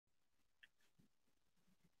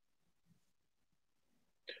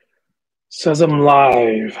Says I'm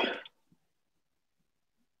live.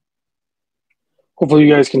 Hopefully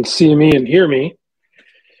you guys can see me and hear me.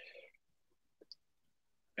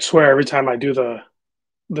 I swear every time I do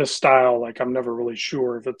this style, like I'm never really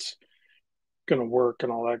sure if it's gonna work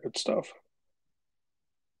and all that good stuff.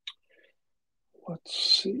 Let's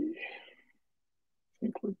see. I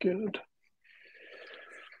think we're good.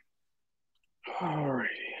 All right.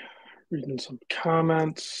 Reading some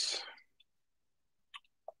comments.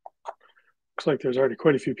 Looks like there's already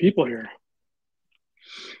quite a few people here.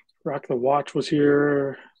 Rock the Watch was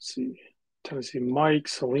here. Let's see. Tennessee Mike,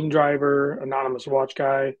 Celine Driver, Anonymous Watch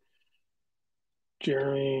Guy,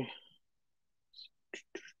 Jeremy,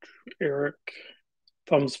 Eric,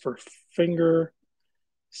 Thumbs for Finger.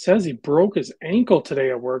 Says he broke his ankle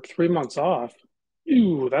today at work, 3 months off.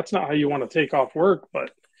 Ew, that's not how you want to take off work,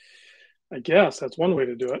 but I guess that's one way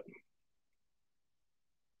to do it.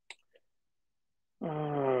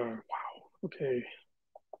 Wow. Okay.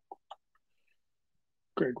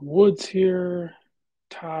 Greg Woods here.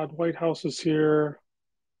 Todd Whitehouse is here.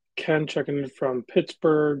 Ken checking in from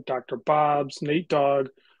Pittsburgh. Dr. Bob's, Nate Dog,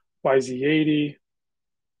 YZ80.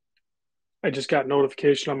 I just got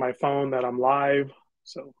notification on my phone that I'm live,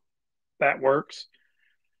 so that works.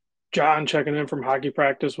 John checking in from hockey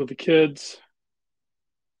practice with the kids.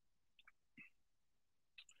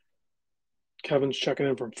 Kevin's checking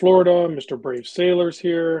in from Florida. Mr. Brave Sailor's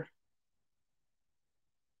here.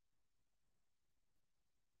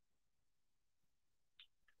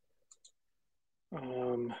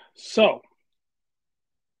 So,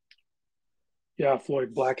 yeah,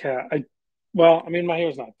 Floyd, black hat. Well, I mean, my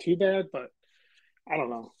hair's not too bad, but I don't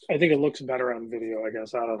know. I think it looks better on video, I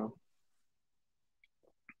guess. I don't know.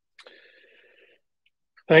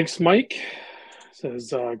 Thanks, Mike.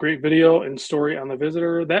 Says great video and story on the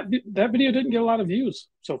visitor. That video didn't get a lot of views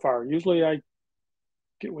so far. Usually I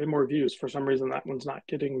get way more views. For some reason, that one's not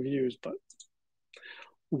getting views, but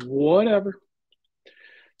whatever.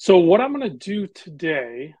 So what I'm going to do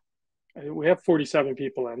today, we have 47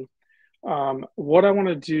 people in. What I want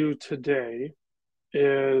to do today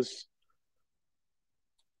is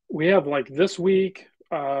we have like this week,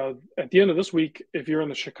 at the end of this week, if you're in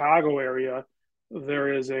the Chicago area,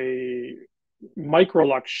 there is a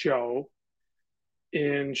Microlux show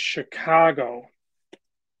in Chicago.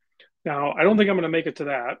 Now, I don't think I'm going to make it to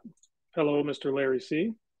that. Hello, Mr. Larry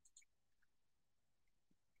C.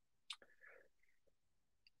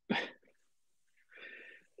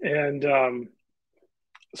 And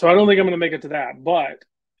so I don't think I'm going to make it to that. But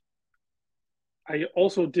I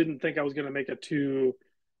also didn't think I was going to make it to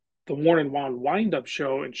the Worn and Wound WindUp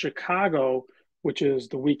show in Chicago, which is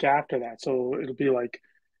the week after that. So it'll be like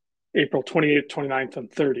April 28th, 29th, and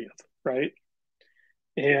 30th, right?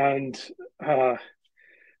 And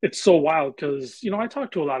it's so wild because, I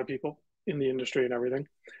talk to a lot of people in the industry and everything.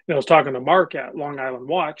 And I was talking to Marc at Long Island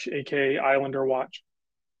Watch, aka Islander Watch.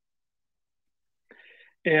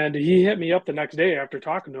 And he hit me up the next day after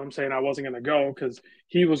talking to him saying I wasn't going to go because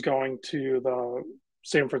he was going to the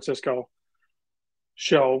San Francisco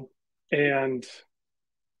show. And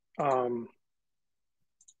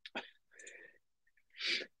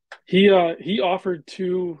he offered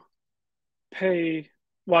to pay.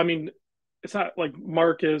 Well, I mean, it's not like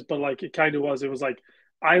Marc is, but like it kind of was. It was like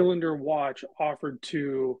Islander Watch offered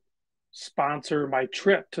to sponsor my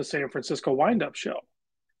trip to San Francisco WindUp show.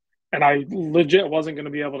 And I legit wasn't going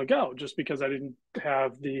to be able to go just because I didn't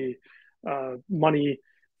have the money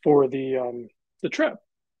for the trip.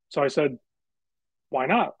 So I said, why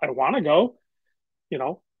not? I want to go.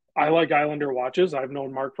 I like Islander watches. I've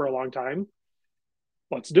known Marc for a long time.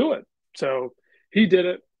 Let's do it. So he did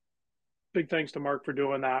it. Big thanks to Marc for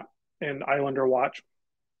doing that and Islander Watch.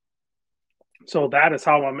 So that is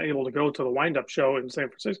how I'm able to go to the WindUp show in San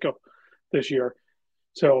Francisco this year.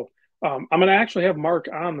 So I'm going to actually have Marc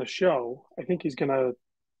on the show. I think he's going to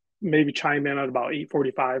maybe chime in at about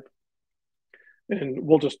 8:45, and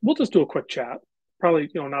we'll just do a quick chat. Probably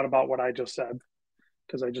not about what I just said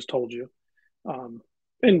because I just told you,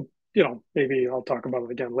 and maybe I'll talk about it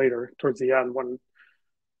again later towards the end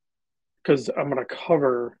because I'm going to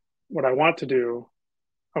cover what I want to do.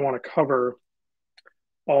 I want to cover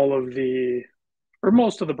all of or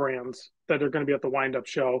most of the brands that are going to be at the WindUp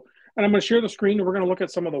show. And I'm going to share the screen and we're going to look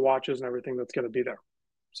at some of the watches and everything that's going to be there.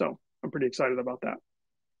 So I'm pretty excited about that.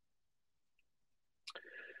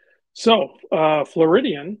 So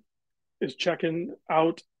Floridian is checking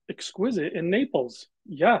out Exquisite in Naples.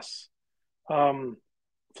 Yes.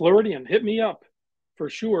 Floridian, hit me up for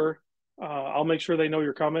sure. I'll make sure they know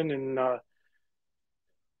you're coming, and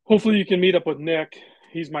hopefully you can meet up with Nick.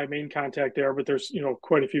 He's my main contact there, but there's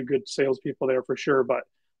quite a few good salespeople there for sure. But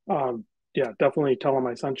yeah, definitely tell him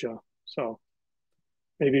I sent you. So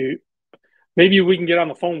maybe we can get on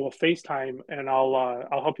the phone. We'll FaceTime, and I'll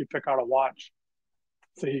help you pick out a watch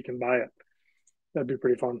so you can buy it. That'd be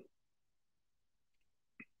pretty fun.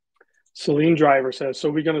 Celine Driver says, "So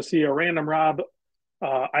we're going to see a Random Rob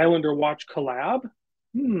Islander watch collab?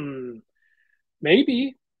 Hmm,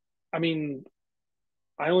 maybe. I mean,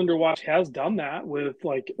 Islander Watch has done that with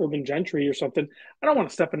like Urban Gentry or something. I don't want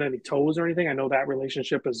to step on any toes or anything. I know that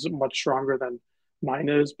relationship is much stronger than mine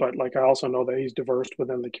is, but like I also know that he's diverse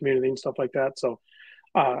within the community and stuff like that. So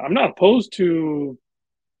I'm not opposed to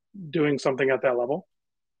doing something at that level.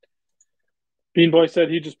 Bean Boy said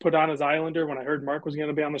he just put on his Islander when I heard Marc was going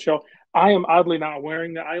to be on the show. I am oddly not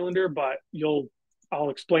wearing the Islander, but I'll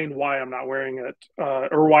explain why I'm not wearing it,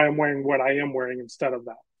 or why I'm wearing what I am wearing instead of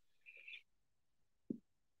that.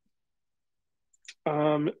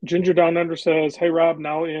 Ginger Down Under says, "Hey Rob,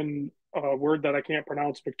 now in a word that I can't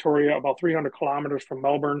pronounce, Victoria, about 300 kilometers from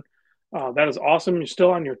Melbourne. That is awesome. You're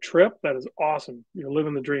still on your trip. That is awesome. You're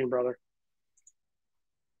living the dream, brother."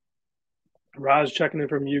 Raj checking in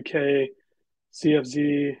from UK.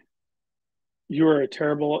 CFZ, you are a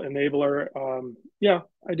terrible enabler. Yeah,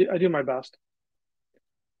 I do my best.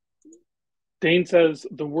 Dane says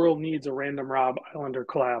the world needs a Random Rob Islander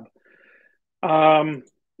collab.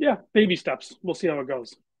 Yeah, baby steps. We'll see how it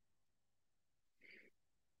goes.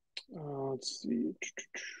 Let's see.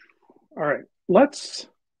 All right, let's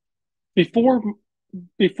before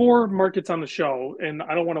Marc gets on the show, and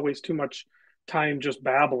I don't want to waste too much time just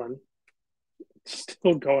babbling.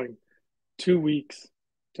 Still going 2 weeks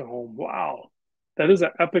to home. Wow, that is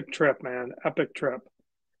an epic trip, man. Epic trip.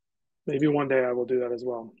 Maybe one day I will do that as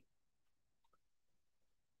well.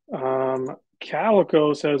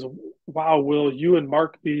 Calico says, "Wow, will you and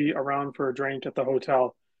Marc be around for a drink at the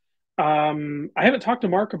hotel?" I haven't talked to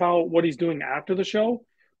Marc about what he's doing after the show,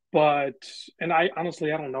 but and I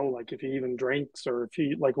honestly I don't know like if he even drinks or if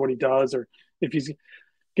he like what he does or if he's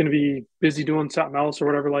going to be busy doing something else or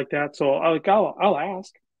whatever like that. So I'll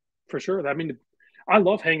ask for sure. I mean, I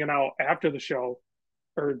love hanging out after the show,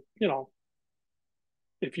 or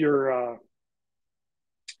if you're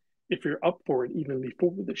up for it even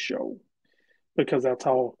before the show, because that's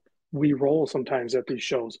how we roll sometimes at these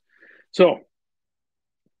shows. So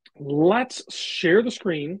let's share the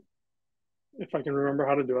screen. If I can remember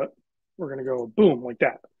how to do it, we're going to go boom like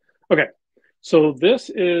that. Okay. So this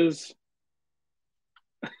is,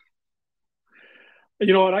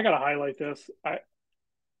 you know what? I got to highlight this. I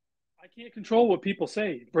can't control what people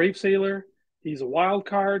say. Brave Sailor, he's a wild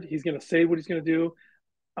card. He's going to say what he's going to do.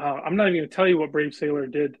 I'm not even going to tell you what Brave Sailor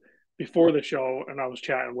did before the show, and I was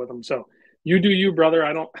chatting with him. So you do you, brother.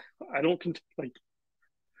 I don't like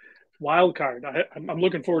wild card. I'm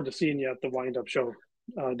looking forward to seeing you at the WindUp show,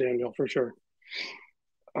 Daniel, for sure.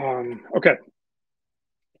 Okay.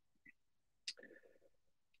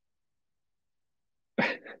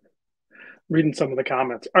 Reading some of the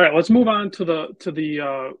comments. All right, let's move on to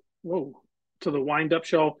the WindUp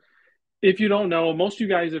show. If you don't know, most of you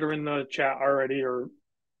guys that are in the chat already, or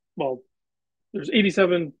well, there's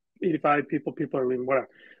 87, 85 people are leaving, whatever.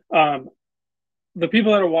 The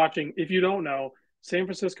people that are watching, if you don't know, San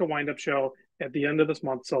Francisco WindUp show at the end of this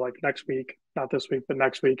month, so like next week, not this week, but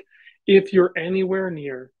next week. If you're anywhere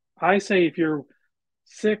near, I say if you're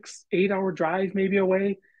 6, 8 hour drive maybe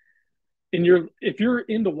away, and if you're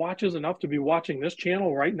into watches enough to be watching this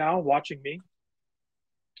channel right now, watching me,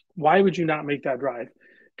 why would you not make that drive?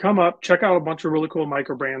 Come up, check out a bunch of really cool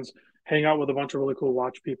micro brands, hang out with a bunch of really cool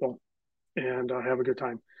watch people, and have a good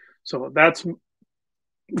time. So that's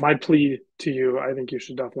my plea to you. I think you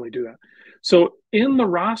should definitely do that. So in the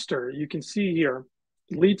roster, you can see here,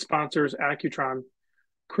 lead sponsors, Accutron,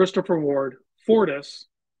 Christopher Ward, Fortis,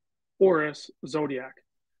 Oris, Zodiac.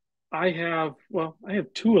 I have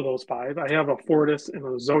two of those five. I have a Fortis and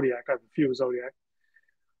a Zodiac. I have a few Zodiac.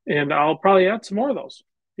 And I'll probably add some more of those.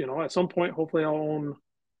 At some point, hopefully I'll own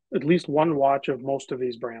at least one watch of most of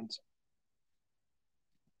these brands.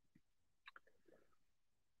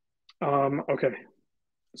 Okay.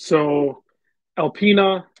 So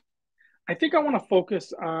Alpina, I think I want to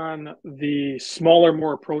focus on the smaller,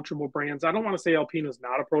 more approachable brands. I don't want to say Alpina is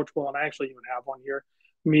not approachable, and I actually even have one here.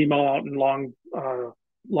 Mimo out in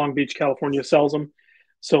Long Beach, California sells them.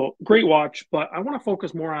 So great watch, but I want to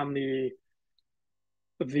focus more on the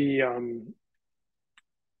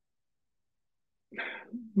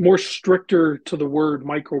more stricter to the word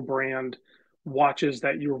micro brand watches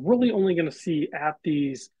that you're really only going to see at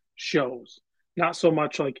these shows. Not so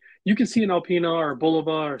much like you can see an Alpina or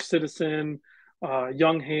Bulova or Citizen,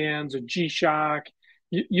 Young Hands or G Shock.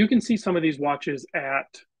 You can see some of these watches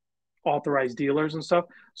at authorized dealers and stuff.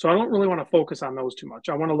 So I don't really want to focus on those too much.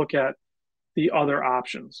 I want to look at the other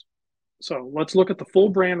options. So let's look at the full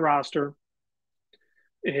brand roster.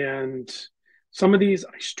 And some of these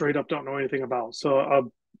I straight up don't know anything about.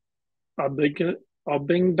 So a big a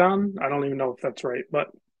Bing done. I don't even know if that's right,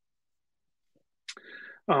 but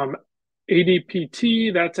um,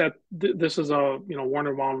 ADPT. That's at this is a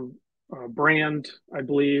Warner One brand, I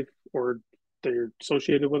believe, or they're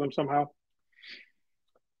associated with them somehow.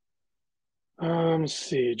 Let's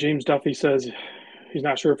see. James Duffy says he's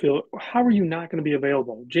not sure if he'll. How are you not going to be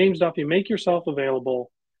available, James Duffy? Make yourself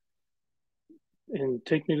available and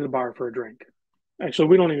take me to the bar for a drink. Actually,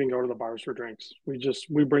 we don't even go to the bars for drinks.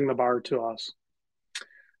 We bring the bar to us.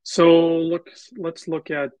 So let's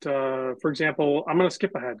look at, for example, I'm going to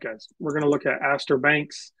skip ahead, guys. We're going to look at Astor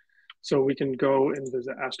Banks. So we can go and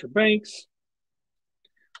visit Astor Banks.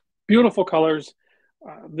 Beautiful colors.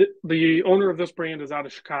 The owner of this brand is out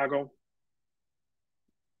of Chicago.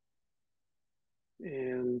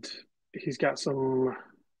 And he's got some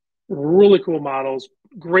really cool models.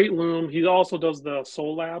 Great loom. He also does the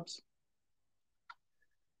Soul Labs.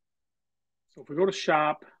 So if we go to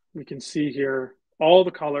shop, we can see here all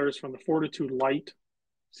the colors from the Fortitude Light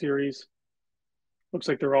series. Looks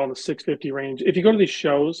like they're all in the 650 range. If you go to these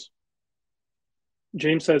shows,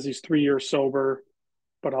 James says he's 3 years sober,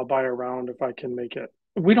 but I'll buy a round if I can make it.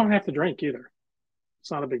 We don't have to drink either.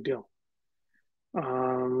 It's not a big deal.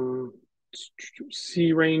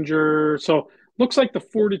 Sea Ranger. So looks like the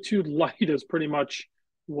Fortitude Light is pretty much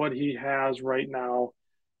what he has right now.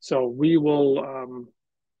 So we'll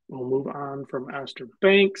move on from Astor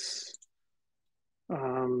Banks.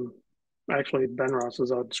 Actually, Ben Ross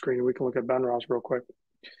is on the screen. We can look at Ben Ross real quick.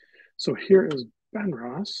 So here is Ben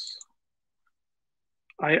Ross.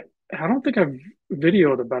 I don't think I've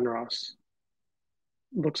videoed a Ben Ross.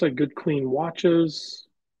 Looks like good clean watches.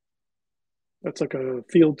 That's like a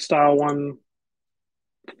field style one.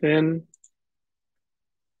 Thin.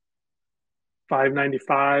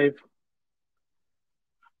 $5.95.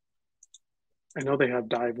 I know they have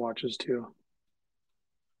dive watches too.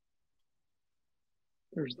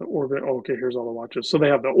 There's the Orbit. Oh, okay, here's all the watches. So they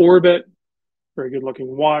have the Orbit, very good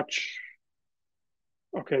looking watch.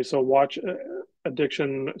 Okay, so watch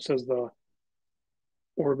addiction says the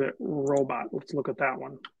Orbit robot. Let's look at that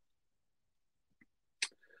one.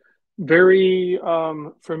 Very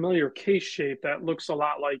familiar case shape that looks a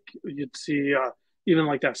lot like you'd see even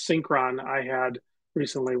like that Synchron I had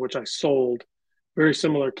recently, which I sold. Very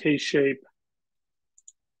similar case shape,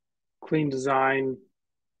 clean design,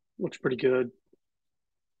 looks pretty good.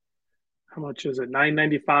 How much is it?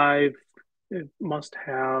 $9.95. It must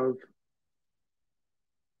have.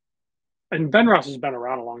 And Ben Ross has been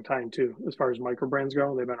around a long time too, as far as micro brands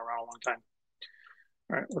go. They've been around a long time.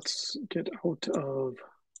 All right, let's get out of.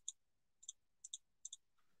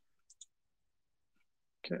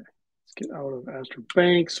 Okay, let's get out of Astor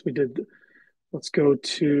Banks. Let's go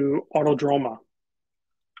to Autodroma.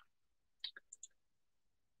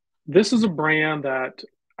 This is a brand that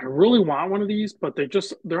I really want one of these, but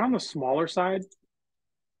they're on the smaller side.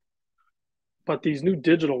 But these new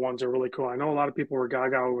digital ones are really cool. I know a lot of people were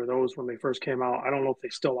gaga over those when they first came out. I don't know if they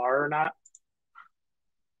still are or not,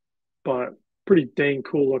 but pretty dang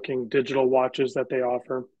cool looking digital watches that they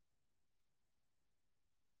offer.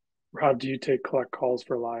 How do you take collect calls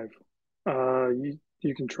for live?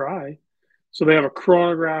 You can try. So they have a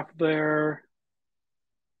chronograph there.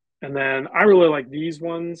 And then I really like these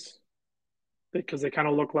ones because they kind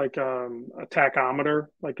of look like a tachometer,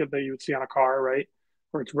 like that you would see on a car, right?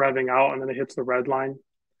 Where it's revving out and then it hits the red line.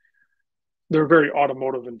 They're very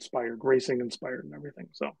automotive inspired, racing inspired, and everything.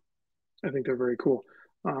 So I think they're very cool.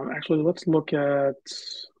 Actually, let's look at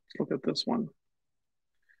this one.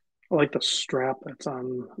 I like the strap that's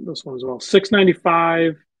on this one as well.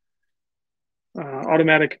 $6.95.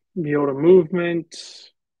 Automatic Miota movement.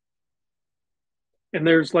 And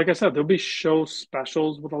there's, like I said, there'll be show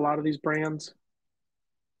specials with a lot of these brands.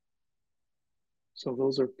 So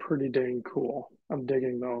those are pretty dang cool. I'm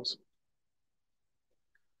digging those.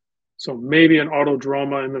 So maybe an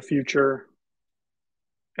Autodroma in the future.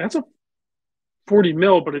 That's a 40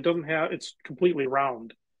 mil, but it's completely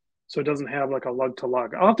round. So it doesn't have like a lug to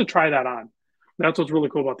lug. I'll have to try that on. That's what's really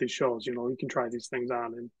cool about these shows. You can try these things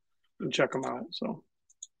on and check them out. So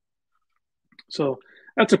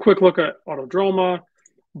that's a quick look at Autodroma.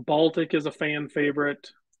 Baltic is a fan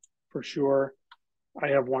favorite for sure. I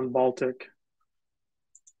have one Baltic.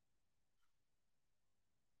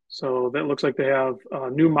 So that looks like they have a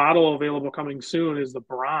new model available coming soon is the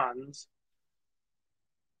bronze.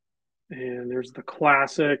 And there's the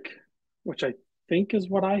classic, which I think is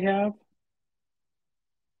what I have.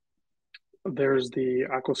 There's the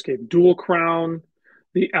Aquascape Dual Crown.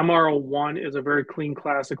 The MR01 is a very clean,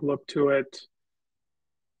 classic look to it.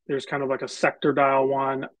 There's kind of like a sector dial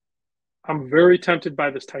one. I'm very tempted by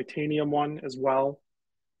this titanium one as well.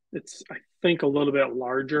 It's, I think, a little bit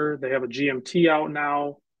larger. They have a GMT out now.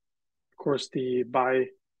 Of course, the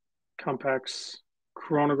Bi-Compex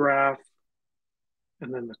chronograph,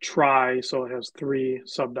 and then the Tri, so it has 3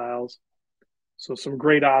 subdials. So some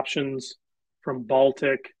great options from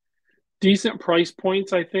Baltic. Decent price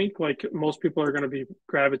points, I think. Like most people are going to be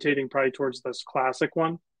gravitating probably towards this classic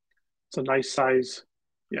one. It's a nice size.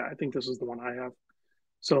 Yeah, I think this is the one I have.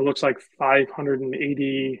 So it looks like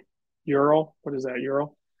 580 euro. What is that,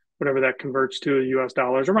 euro? Whatever that converts to US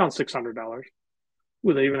dollars, around $600.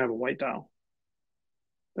 Ooh, they even have a white dial.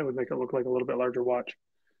 That would make it look like a little bit larger watch.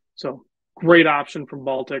 So great option from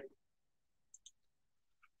Baltic.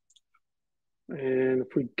 And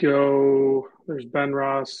if we go, there's Ben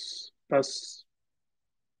Ross,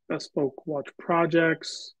 Bespoke Watch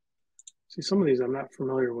Projects. See, some of these I'm not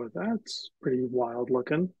familiar with. That's pretty wild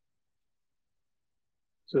looking.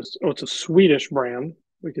 So it's a Swedish brand.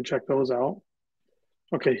 We can check those out.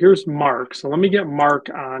 Okay, here's Marc. So let me get Marc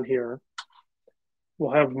on here.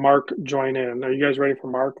 We'll have Marc join in. Are you guys ready for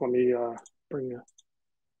Marc? Let me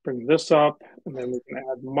bring this up, and then we can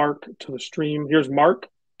add Marc to the stream. Here's Marc.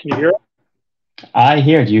 Can you hear it? I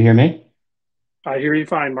hear. Do you hear me? I hear you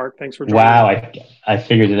fine, Marc. Thanks for joining. Wow, I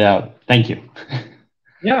figured it out. Thank you.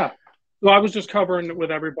 Yeah. So I was just covering with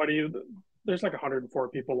everybody. There's like 104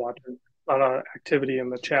 people watching. A lot of activity in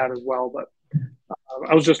the chat as well. But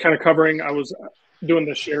I was just kind of covering. I was doing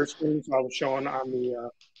the share screen, so I was showing on the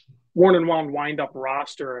Worn and Wound WindUp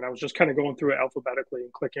roster, and I was just kind of going through it alphabetically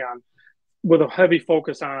and clicking on with a heavy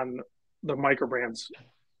focus on the micro brands,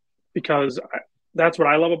 because that's what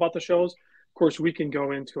I love about the shows. Of course, we can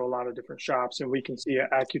go into a lot of different shops and we can see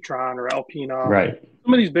Accutron or Alpina. Right.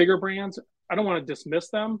 Some of these bigger brands, I don't want to dismiss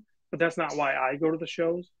them, but that's not why I go to the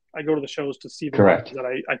shows. I go to the shows to see the Correct. ones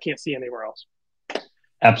that I can't see anywhere else.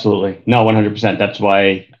 Absolutely. No, 100%. That's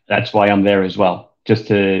why I'm there as well.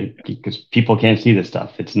 Because people can't see this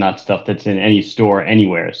stuff. It's not stuff that's in any store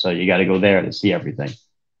anywhere. So you got to go there to see everything.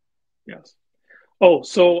 Yes. Oh,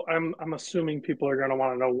 so I'm assuming people are going to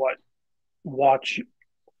want to know what watch,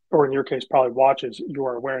 or in your case, probably watches you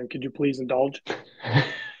are wearing. Could you please indulge?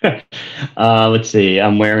 Let's see.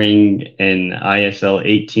 I'm wearing an ISL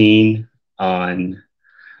 18 on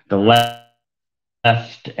the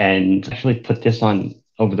left, and actually put this on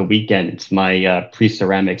over the weekend. It's my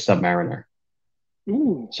pre-ceramic Submariner.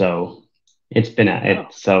 Ooh. So it's been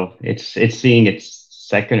it's seeing its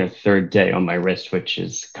second or third day on my wrist, which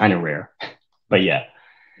is kind of rare. But yeah,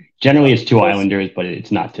 generally it's 2 Islanders, but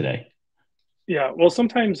it's not today. Yeah, well,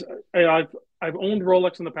 sometimes I've owned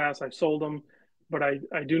Rolex in the past. I've sold them, but I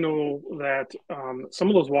do know that some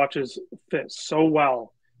of those watches fit so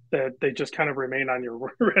well that they just kind of remain on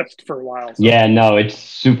your wrist for a while. So. Yeah, no, it's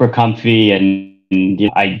super comfy, and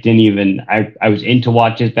I was into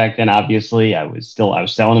watches back then. Obviously, I was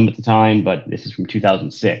selling them at the time, but this is from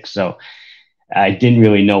 2006, so I didn't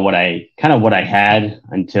really know what I had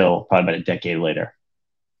until probably about a decade later.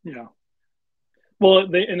 Yeah. Well,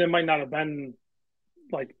 and it might not have been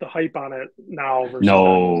like the hype on it now versus then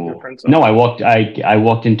is different. So. No, I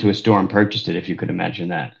walked into a store and purchased it, if you could imagine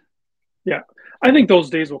that. Yeah. I think those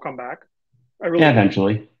days will come back.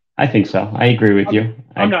 Eventually. I think so. I agree with you.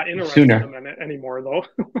 I'm not interested in it anymore, though.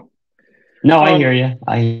 No, I hear you.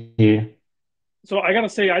 I hear you. So I got to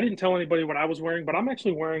say, I didn't tell anybody what I was wearing, but I'm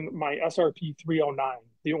actually wearing my SRP 309,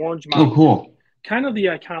 the orange mountain. Oh, cool. Kind of the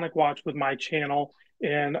iconic watch with my channel.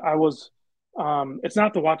 And I was, it's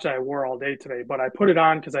not the watch that I wore all day today, but I put it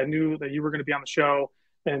on because I knew that you were going to be on the show.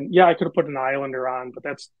 And yeah, I could have put an Islander on, but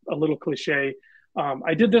that's a little cliche.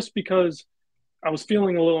 I did this because I was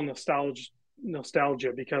feeling a little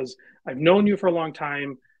nostalgia because I've known you for a long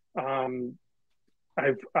time.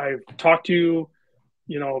 I've talked to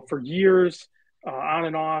you, for years, on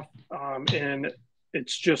and off, and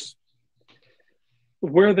it's just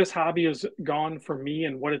where this hobby has gone for me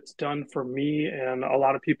and what it's done for me and a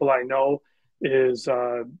lot of people I know is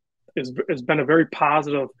has been a very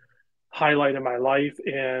positive highlight in my life.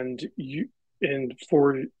 And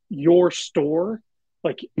for your store,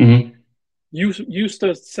 like. Mm-hmm. You used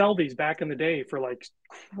to sell these back in the day for like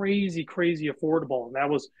crazy affordable. And that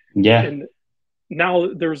was, and now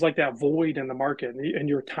there's like that void in the market, and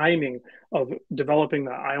your timing of developing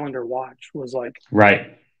the Islander watch was like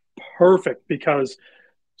right perfect because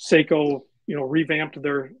Seiko, revamped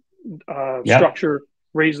their structure,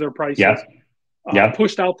 raised their prices,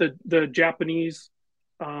 pushed out the Japanese,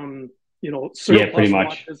 surplus pretty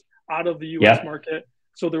much watches out of the US market.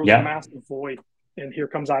 So there was a Yeah. massive void, and here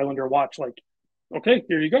comes Islander watch. Like, okay,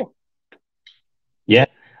 here you go. Yeah.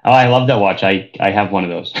 Oh, I love that watch. I have one of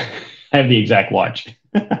those. I have the exact watch.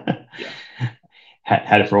 Yeah.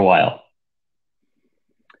 Had it for a while.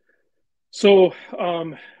 So,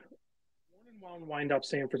 born and wound wind up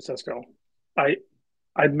San Francisco. I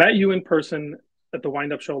I met you in person at the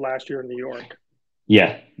wind up show last year in New York.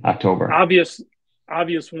 Yeah, October. Obvious,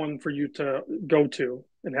 obvious one for you to go to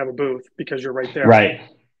and have a booth because you're right there. Right.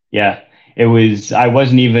 Yeah. It was, I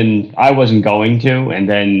wasn't going to. And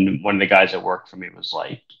then one of the guys that worked for me was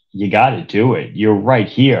like, you got to do it. You're right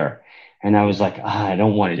here. And I was Yeah, like, I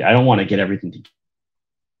don't want to get everything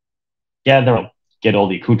together, get all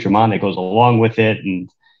the accoutrement that goes along with it. And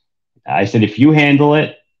I said, if you handle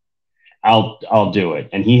it, I'll do it.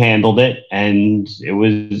 And he handled it. And it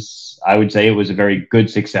was, I would say it was a very good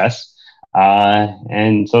success.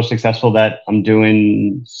 And so successful that I'm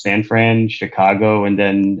doing San Fran, Chicago, and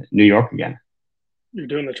then New York again. you're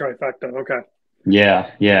doing the trifecta. Okay. Yeah,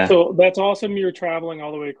 yeah, So that's awesome. You're traveling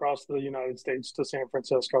all the way across the United States to San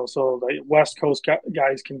Francisco, so the West Coast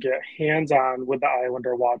guys can get hands on with the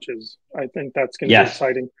Islander watches. I think that's going to be yes.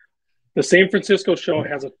 exciting. The San Francisco show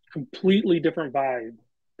has a completely different vibe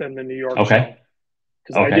than the New York Okay, show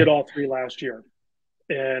because I did okay. all three last year,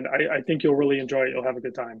 and I think you'll really enjoy it. You'll have a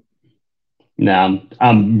good time. Now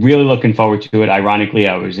I'm really looking forward to it. Ironically,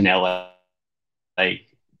 I was in LA like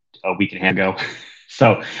a week and a half ago.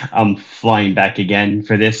 So I'm flying back again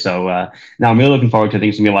for this. So now I'm really looking forward to it. I think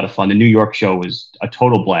it's gonna be a lot of fun. The New York show was a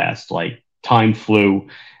total blast. Like time flew,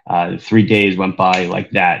 3 days went by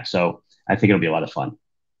like that. So I think it'll be a lot of fun.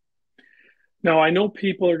 Now I know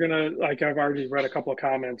people are gonna like. I've already read a couple of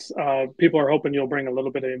comments. People are hoping you'll bring a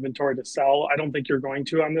little bit of inventory to sell. I don't think you're going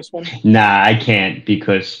to on this one. Nah, I can't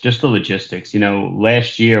because just the logistics.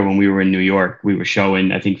 Last year when we were in New York, we were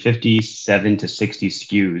showing, I think, 57 to 60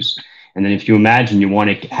 SKUs. And then if you imagine you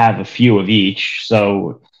want to have a few of each.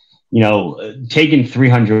 So, taking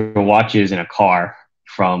 300 watches in a car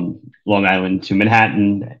from Long Island to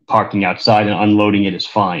Manhattan, parking outside and unloading it is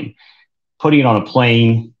fine. Putting it on a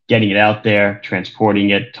plane, getting it out there, transporting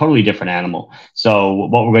it, totally different animal. So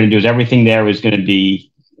what we're going to do is everything there is going to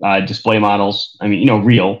be display models. I mean,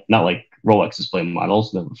 real, not like Rolex display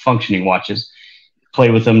models, the functioning watches. Play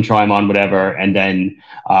with them, try them on, whatever, and then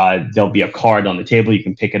there'll be a card on the table. You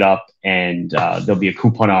can pick it up, and there'll be a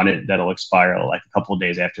coupon on it that'll expire like a couple of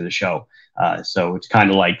days after the show. So it's kind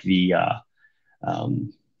of like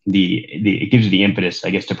um, the it gives you the impetus,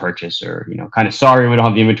 I guess, to purchase, or kind of sorry we don't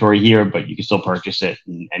have the inventory here, but you can still purchase it,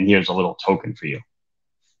 and here's a little token for you.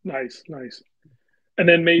 Nice, nice. And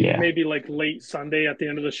then Yeah. maybe like late Sunday at the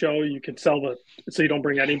end of the show, you could sell the so you don't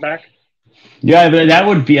bring any back. Yeah, but that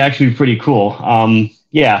would be actually pretty cool.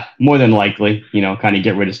 Yeah, more than likely, kind of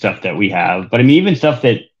get rid of stuff that we have. But I mean, even stuff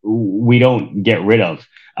that we don't get rid of,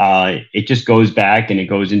 it just goes back and it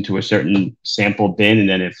goes into a certain sample bin. And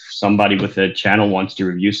then if somebody with a channel wants to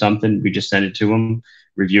review something, we just send it to them,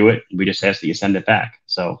 review it. We just ask that you send it back.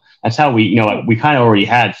 So that's how Oh, we kind of already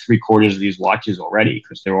had 3/4 of these watches already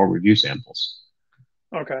because they're all review samples.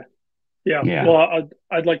 okay. Yeah. Yeah, Well,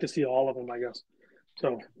 I'd like to see all of them, I guess.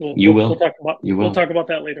 So you will. You we'll will. talk about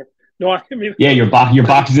that later. No, I mean Yeah, your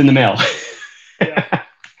box is in the mail. yeah.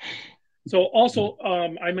 So also,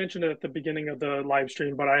 I mentioned it at the beginning of the live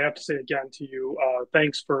stream, but I have to say again to you,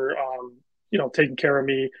 thanks for taking care of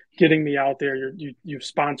me, getting me out there. You've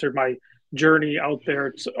sponsored my journey out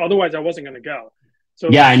there. So, otherwise, I wasn't going to go. So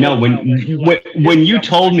it Yeah, was I so know. wild that you like hit When me you up the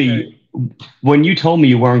told next day. me when you told me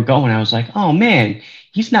you weren't going, I was like, oh man,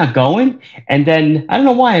 he's not going. And then I don't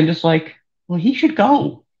know why. I'm just like, well, he should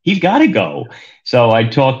go. He's got to go. So I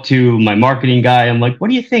talked to my marketing guy. I'm like, what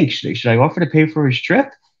do you think? Should I offer to pay for his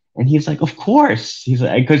trip? And he's like, of course. He's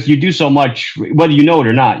like, because you do so much, whether you know it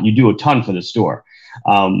or not, you do a ton for the store.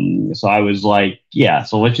 So I was like, yeah,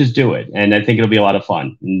 so let's just do it. And I think it'll be a lot of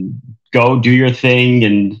fun. And go do your thing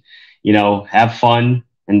and have fun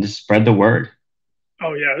and just spread the word.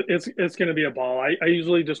 Oh yeah, it's going to be a ball. I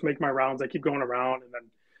usually just make my rounds. I keep going around, and then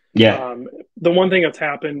Yeah. the one thing that's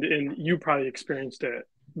happened, and you probably experienced it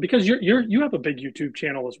because you have a big YouTube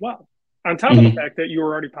channel as well. On top of the Hmm. fact that you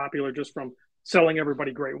were already popular just from selling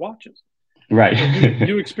everybody great watches. So you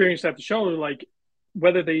Right. experienced at the show, like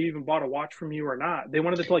whether they even bought a watch from you or not, they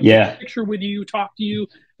wanted to like take Yeah. a picture with you, talk to you.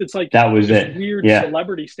 It's like That was this it. weird Yeah.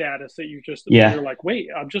 celebrity status that you're Yeah. like, wait,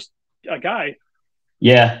 I'm just a guy.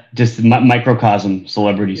 Yeah. Just microcosm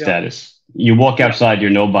celebrity Yeah, status. You walk yeah, outside, you're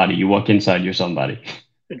nobody. You walk inside, you're somebody.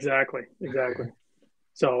 exactly, exactly.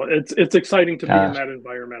 So it's exciting to be in Uh, that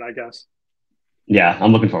environment, I guess. yeah.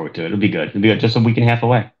 I'm looking forward to it. It'll be good. It'll be good. Just a week and a half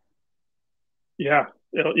away. Yeah.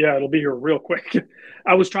 It'll be here real quick.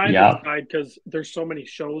 I was trying to Yeah. decide because there's so many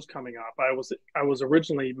shows coming up. I was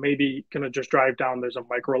originally maybe gonna just drive down. There's a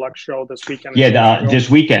Microlux show this weekend in Yeah, Chicago. this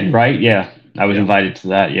weekend, right? Yeah, I was Yeah. invited to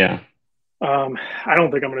that. Yeah. I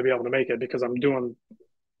don't think I'm gonna be able to make it because I'm doing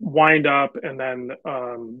WindUp, and then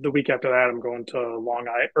the week after that I'm going to Long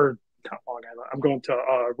Island, or not Long Island. I'm going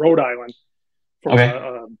to Rhode Island for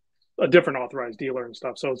Okay, a different authorized dealer and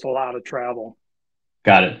stuff. So it's a lot of travel.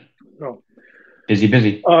 got it. So Busy,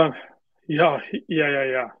 busy. uh, yeah,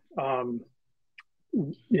 yeah.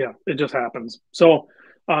 Yeah, it just happens. So,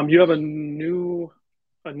 you have a new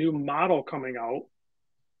model coming out,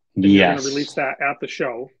 and you're going to release Yes. that at the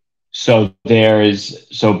show. So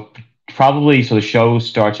the show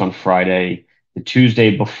starts on Friday. The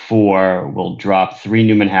Tuesday before, we'll drop three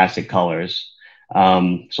new Manhasset colors.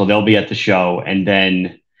 So they'll be at the show, and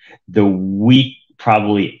then the week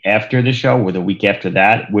probably after the show, or the week after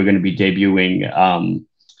that, we're going to be debuting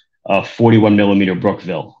a 41 millimeter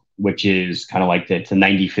Brookville, which is kind of like it's a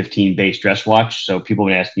 9015 base dress watch. So people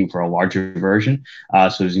have been asking for a larger version. So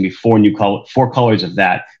there's gonna be four colors of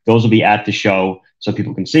that. Those will be at the show so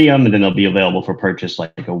people can see them, and then they'll be available for purchase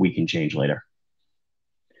like a week and change later.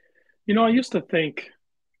 I used to think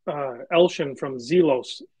Elshin from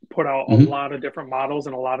Zelos put out a Mm-hmm. lot of different models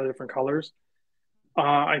and a lot of different colors.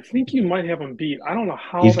 I think you might have him beat. I don't know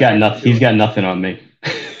how the heck you do He's it. got nothing on me.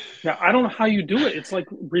 Yeah, I don't know how you do it. It's like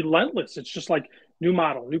relentless. It's just like new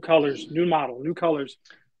model, new colors, new model, new colors.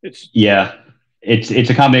 It's Yeah, it's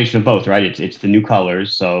a combination of both, right? It's the new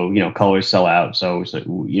colors, so colors sell out. So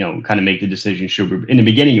kind of make the decision. Should we, in the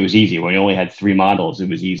beginning, it was easy when you only had three models. It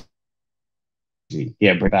was easy.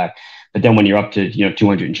 Yeah, bring back. But then when you're up to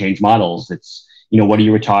 200 and change models, it's what do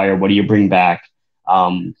you retire? What do you bring back?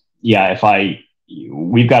 Yeah, if I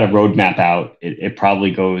we've got a roadmap out. It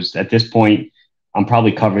probably goes at this point. I'm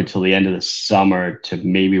probably covered till the end of the summer to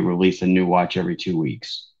maybe release a new watch every 2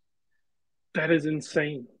 weeks. that is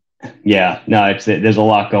insane. Yeah, no, it's there's a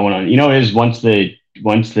lot going on. It is once the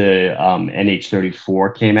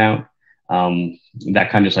NH34 came out, that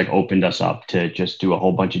kind of just like opened us up to just do a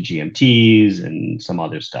whole bunch of GMTs and some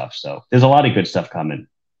other stuff. So there's a lot of good stuff coming.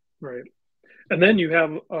 Right. And then you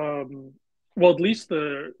have, well, at least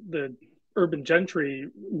the Urban Gentry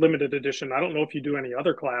limited edition. I don't know if you do any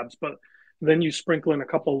other collabs, but then you sprinkle in a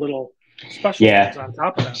couple little special ones Yeah, on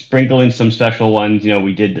top of that. sprinkle in some special ones.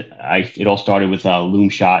 We did. It all started with Loom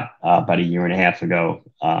Shot about a year and a half ago.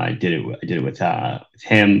 I did it with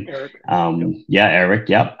him. Eric. Yep. Yeah, Eric.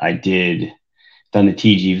 Yep, I did. Done the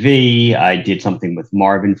TGV. I did something with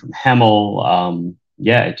Marvin from Hemel.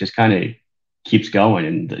 Yeah, it just kind of keeps going,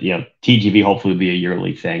 and TGV hopefully will be a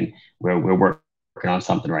yearly thing where we're working on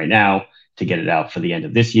something right now to get it out for the end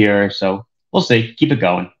of this year. So we'll see. Keep it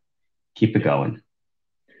going. Keep it Yeah. going.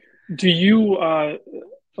 Do you, a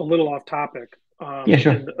little off topic, Yeah,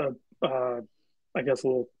 sure. and I guess a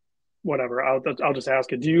little whatever. I'll just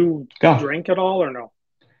ask it. Do you Go. drink at all or no?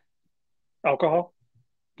 Alcohol?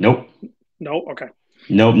 Nope. No. Okay.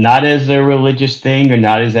 Nope. Not as a religious thing or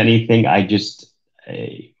not as anything. I just uh,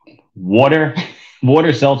 water,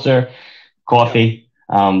 water, seltzer, Yeah. coffee.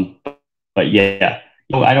 But yeah,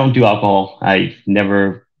 I don't do alcohol. I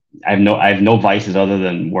have no vices other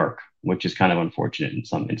than work, which is kind of unfortunate in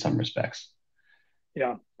some respects.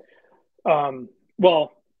 Yeah.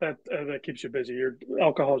 Well, that keeps you busy. Your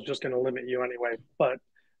alcohol is just going to limit you anyway.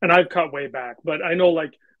 And I've cut way back. But I know,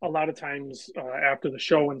 like a lot of times after the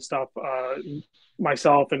show and stuff,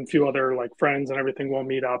 myself and a few other like friends and everything will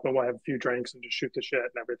meet up and we'll have a few drinks and just shoot the shit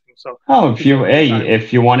and everything. So Oh, gives you a good time.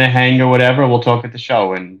 if you want to hang or whatever, we'll talk at the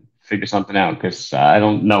show and figure something out because I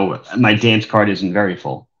don't know. My dance card isn't very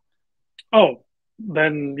full. Oh,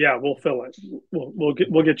 then yeah, we'll fill it. We'll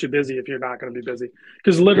get you busy if you're not going to be busy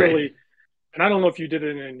because Great. literally. And I don't know if you did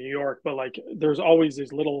it in New York, but like there's always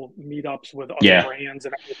these little meetups with other Yeah. brands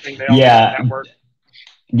and everything. They all kind of Yeah. network.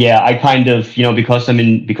 Yeah, I kind of,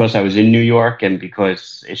 because I was in New York and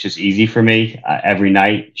because it's just easy for me. Every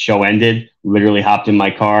night, show ended, literally hopped in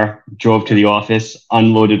my car, drove to Yeah. the office,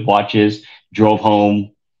 unloaded watches, drove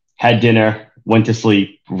home, had dinner, went to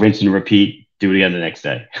sleep, rinse and repeat, do it again the next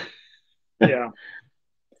day. Yeah.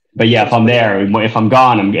 But yeah, if That's I'm pretty there, awesome. if I'm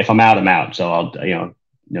gone, if I'm out, I'm out. So I'll,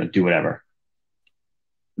 do whatever.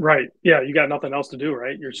 Right. Yeah. You got nothing else to do,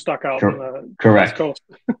 right? You're stuck out in Cor- the West correct, Coast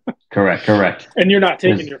correct. and you're not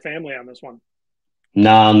taking There's, your family on this one.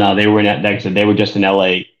 no, they were in, like I said, they were just in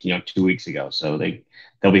LA, 2 weeks ago. So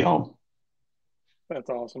they'll be home. That's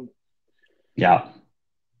awesome. Yeah.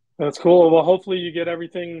 That's cool. Well, hopefully you get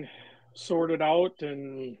everything sorted out.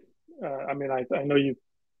 And I mean, I know you,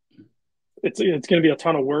 it's going to be a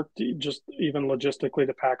ton of work to just even logistically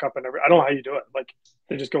to pack up and everything. I don't know how you do it. Like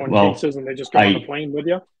they just go in Well, cases and they just go on the I plane with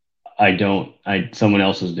you. I don't. Someone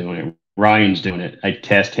else is doing it. Ryan's doing it. I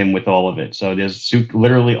tasked him with all of it. So there's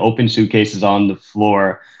literally open suitcases on the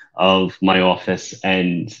floor of my office,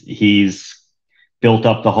 and he's built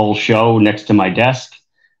up the whole show next to my desk.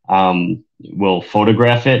 We'll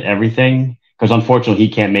photograph it, everything, because unfortunately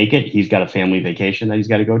he can't make it. He's got a family vacation that he's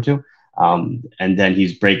got to go to, and then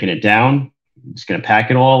he's breaking it down. He's going to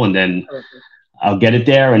pack it all, and then Perfect. I'll get it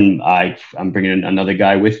there, and I'm bringing another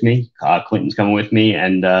guy with me. Clinton's coming with me,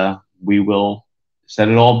 and we will set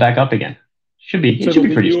it all back up again. So It should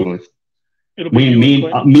be pretty smooth. it'll be you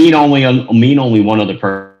and Clinton. Me and only one other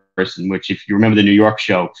person. Which, if you remember the New York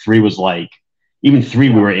show, three was like even three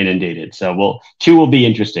we Yeah. were inundated. So two will be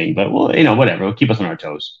interesting, but whatever. It'll keep us on our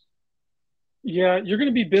toes. Yeah, you're going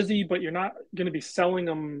to be busy, but you're not going to be selling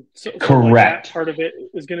them. So like that Correct. part of it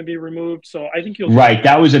is going to be removed. So I think you'll do Right. okay.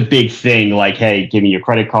 That was a big thing. Like, hey, give me your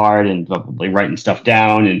credit card and like writing stuff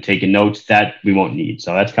down and taking notes that we won't need.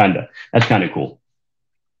 So that's kind of cool.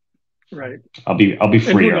 Right. I'll be And who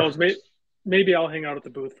freer. knows? Maybe I'll hang out at the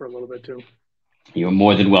booth for a little bit too. You're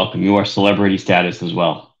more than welcome. You are celebrity status as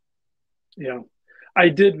well. Yeah. I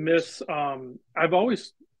did miss, I've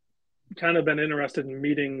always kind of been interested in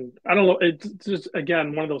meeting. I don't know. It's just,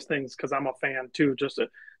 again, one of those things because I'm a fan too, just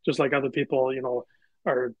like other people,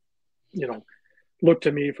 are, you know, look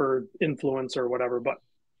to me for influence or whatever. But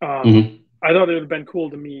Mm-hmm. I thought it would have been cool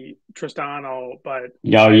to meet Tristano, but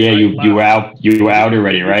Oh yeah, I you were left. out. You were He, out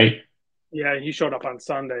already, he, right? yeah, he showed up on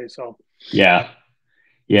Sunday. So, Yeah,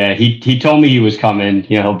 yeah. He told me he was coming.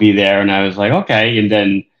 He'll be there, and I was like, okay. And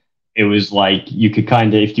then it was like you could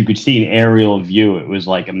kind of, if you could see an aerial view, it was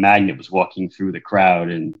like a magnet was walking through the crowd,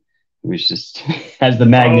 and it was just as the oh,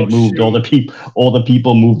 magnet moved, shoot. all the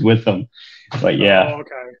people moved with them. But yeah, Oh,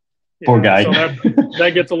 okay. poor Yeah. guy. So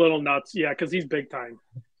that gets a little nuts. Yeah. Cause he's big time.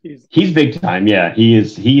 He's, He's big time. Yeah, he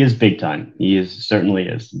is. He is big time. He is certainly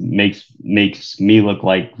is. Makes me look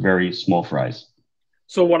like very small fries.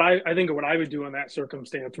 So I think what I would do in that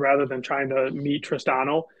circumstance, rather than trying to meet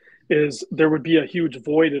Tristano, is there would be a huge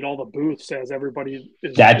void at all the booths as everybody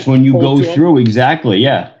That's is when you told go to them. through. Exactly.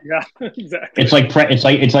 Yeah. Yeah, It's exactly. like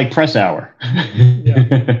it's like press hour.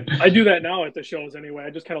 Yeah, I do that now at the shows anyway. I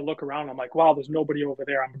just kind of look around. I'm like, wow, there's nobody over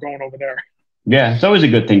there. I'm going over there. Yeah, it's always a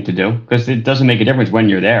good thing to do because it doesn't make a difference when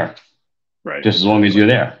you're there, Right, just as long as exactly. you're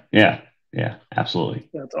there. Yeah. Yeah. Absolutely.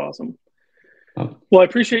 That's awesome. Oh, Well, I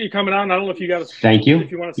appreciate you coming on. I don't know if you got thank you.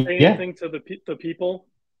 if you want to say Yeah. anything to the people,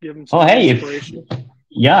 give them Oh, some hey, if inspiration.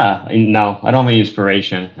 yeah, no, I don't have any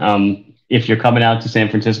inspiration. If you're coming out to San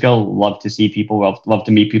Francisco, love to see people, love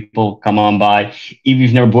to meet people. Come on by. Even if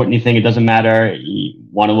you've never bought anything, it doesn't matter. You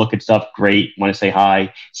want to look at stuff, great. Want to say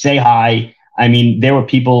hi, say hi. I mean, there were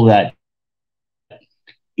people that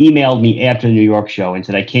emailed me after the New York show and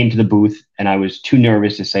said I came to the booth and I was too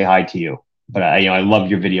nervous to say hi to you, but I love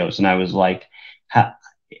your videos, and I was like,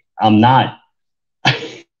 I'm not.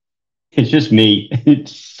 It's just me.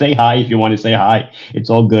 Say hi if you want to say hi. It's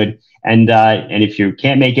all good. And if you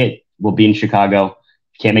can't make it, we'll be in Chicago.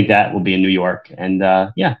 If you can't make that, we'll be in New York. And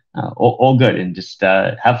yeah, all good. And just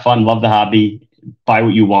have fun. Love the hobby. Buy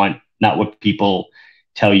what you want, not what people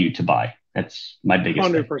tell you to buy. That's my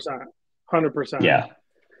biggest thing. 100%. 100%. Yeah,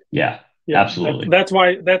 yeah, Yeah, absolutely. that's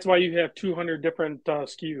why you have 200 different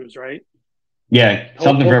SKUs, right? Yeah,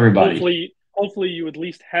 something for everybody. Hopefully you at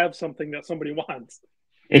least have something that somebody wants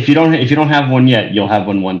If you don't have one yet, you'll have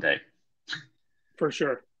one day. for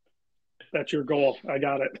sure. That's your goal. I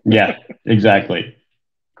got it. Yeah, exactly.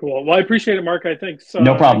 Cool. Well, I appreciate it, Mark. I think No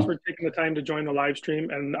thanks problem. for taking the time to join the live stream,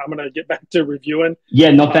 and I'm gonna get back to reviewing.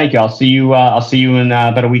 Yeah, no, thank you. Um, I'll see you in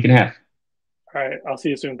about a week and a half. all right, I'll see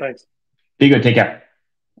you soon. Thanks. Be good. Take care.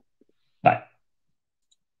 Bye.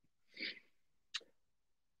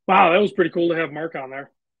 Wow, that was pretty cool to have Mark on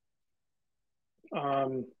there.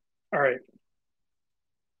 All right,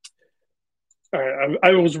 all right.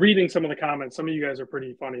 I was reading some of the comments. Some of you guys are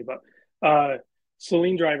pretty funny, but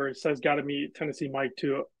Celine Driver says got to meet Tennessee Mike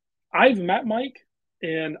too. I've met Mike,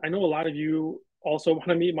 and I know a lot of you also want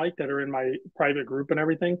to meet Mike that are in my private group and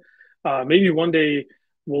everything. Maybe one day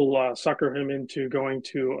we'll sucker him into going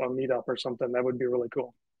to a meetup or something. That would be really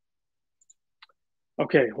cool.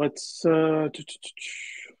 Okay, let's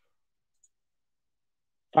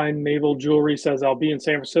find Naval Jewelry says I'll be in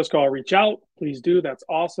San Francisco. I'll reach out. Please do. That's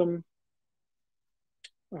awesome.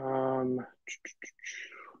 Um,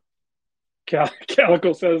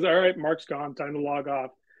 Calico says, "All right, Mark's gone. Time to log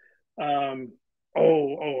off." Um,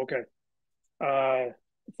 okay.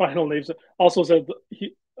 Final names also said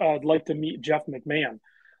I'd like to meet Jeff McMahon.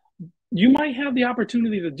 you might have the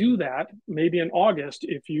opportunity to do that maybe in August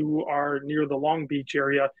if you are near the Long Beach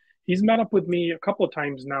area. He's met up with me a couple of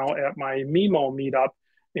times now at my Mimo meetup,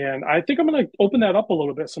 and I think I'm going to open that up a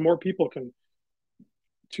little bit so more people can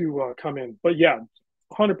come in. But yeah,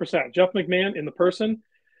 100%. Jeff McMahon in the person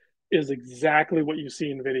is exactly what you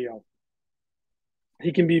see in video.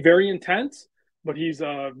 He can be very intense, but he's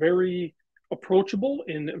very approachable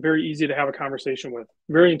and very easy to have a conversation with.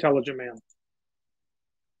 Very intelligent man.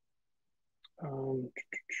 Um,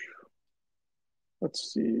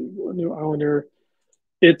 let's see, new Islander.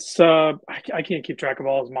 It's I can't keep track of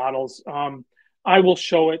all his models. I will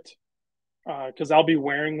show it because I'll be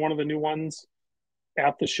wearing one of the new ones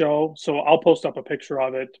at the show. So I'll post up a picture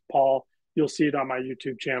of it, Paul. You'll see it on my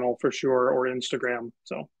YouTube channel for sure or Instagram.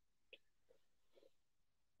 So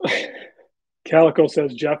Calico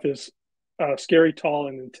says Jeff is scary, tall,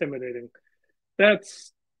 and intimidating.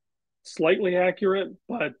 That's slightly accurate,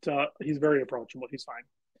 but he's very approachable. He's fine.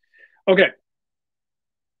 Okay.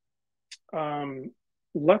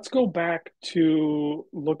 Let's go back to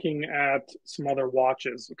looking at some other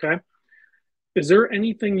watches. Okay. Is there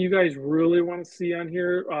anything you guys really want to see on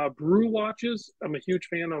here? Brew watches. I'm a huge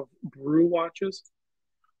fan of Brew watches.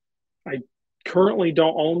 I currently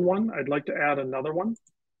don't own one. I'd like to add another one.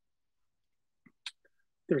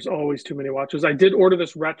 There's always too many watches. I did order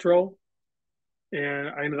this retro and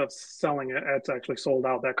I ended up selling it. It's actually sold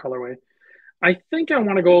out, that colorway. I think I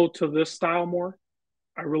want to go to this style more.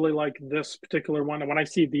 I really like this particular one. And when I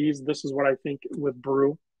see these, this is what I think with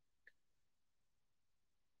Brew.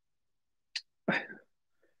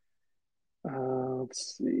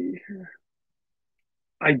 Let's see here.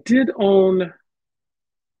 I did own,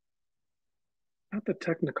 not the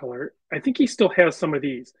Technicolor. I think he still has some of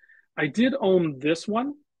these. I did own this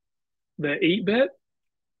one, the 8-bit,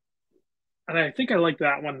 and I think I like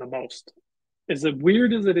that one the most. As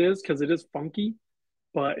weird as it is, because it is funky,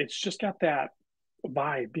 but it's just got that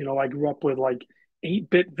vibe. You know, I grew up with like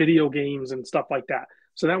 8-bit video games and stuff like that.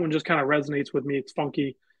 So that one just kind of resonates with me. It's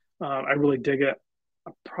funky. I really dig it.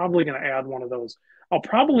 I'm probably going to add one of those. I'll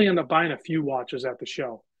probably end up buying a few watches at the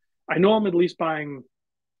show. I know I'm at least buying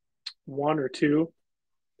one or two.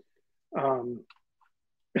 Um,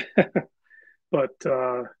 but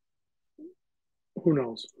who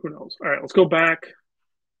knows? Who knows? All right, let's go back.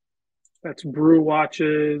 That's Brew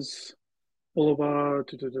Watches,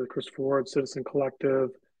 Boulevard, Christopher Ward, Citizen Collective.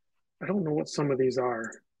 I don't know what some of these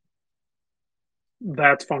are.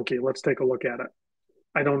 That's funky. Let's take a look at it.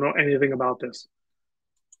 I don't know anything about this.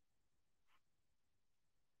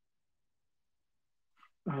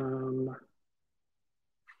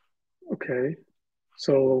 Okay,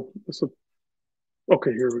 so this will,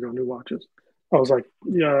 okay, here we go, new watches. I was like,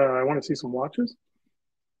 yeah, I want to see some watches.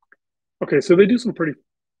 Okay, so they do some pretty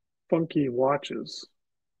funky watches.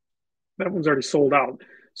 That one's already sold out.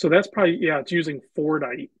 So that's probably, yeah, it's using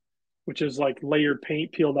Fordite, which is like layered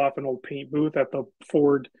paint peeled off an old paint booth at the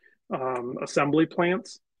Ford assembly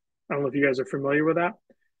plants. I don't know if you guys are familiar with that.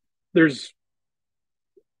 There's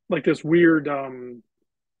like this weird,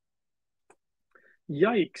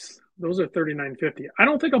 yikes, those are $39.50. I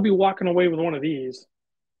don't think I'll be walking away with one of these.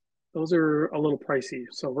 Those are a little pricey.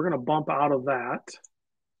 So we're going to bump out of that.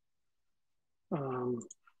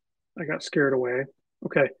 I got scared away.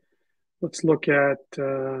 Okay, let's look at,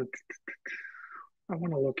 I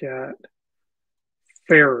want to look at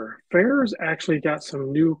Fairer. Fairer's actually got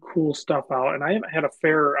some new cool stuff out, and I haven't had a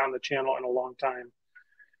Fairer on the channel in a long time.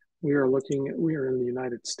 We are in the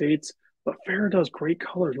United States, but Fairer does great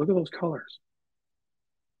colors. Look at those colors.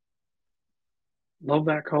 Love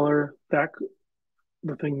that color. The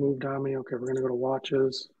thing moved on me. Okay, we're going to go to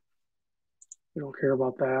watches. We don't care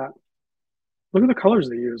about that. Look at the colors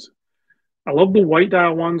they use. I love the white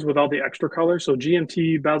dial ones with all the extra colors. So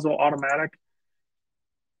GMT bezel automatic.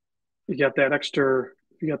 You got that extra,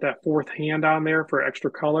 you got that fourth hand on there for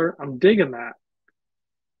extra color. I'm digging that.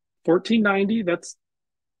 $14.90.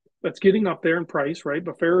 That's getting up there in price, right?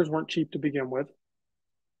 But Fairers weren't cheap to begin with.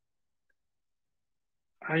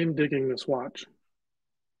 I am digging this watch.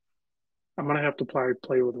 I'm gonna have to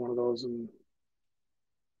play with one of those and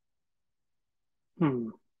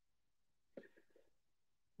we'll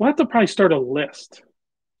have to probably start a list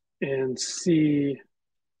and see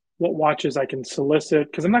what watches I can solicit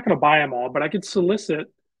because I'm not going to buy them all, but I could solicit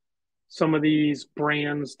some of these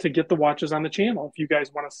brands to get the watches on the channel if you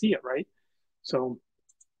guys want to see it, right? So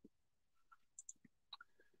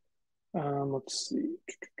let's see.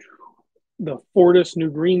 The Fortis new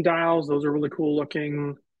green dials, those are really cool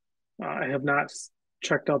looking. I have not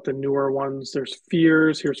checked out the newer ones. There's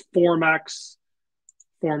Fears. Here's Formex.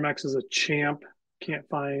 Formex is a champ. Can't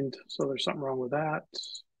find, so there's something wrong with that.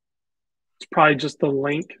 It's probably just the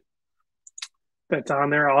link that's on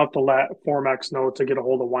there. I'll have to let Formex know to get a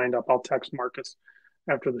hold of WindUp. I'll text Marcus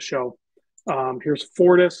after the show. Here's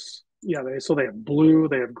Fortis. Yeah, they have blue,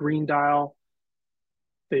 they have green dial.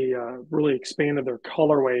 They really expanded their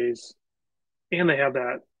colorways, and they have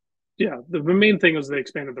that. Yeah, the main thing is they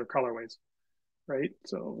expanded their colorways, right?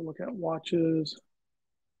 So look at watches.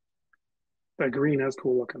 That green is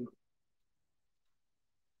cool looking.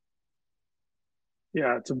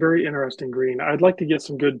 Yeah, it's a very interesting green. I'd like to get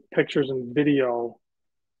some good pictures and video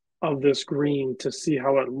of this green to see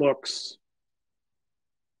how it looks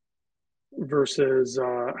versus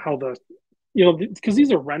how the, because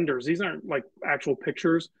these are renders, these aren't like actual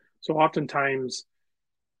pictures. So oftentimes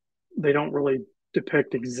they don't really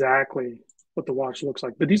depict exactly what the watch looks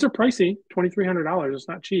like. But these are pricey, $2,300. It's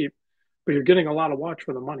not cheap, but you're getting a lot of watch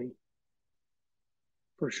for the money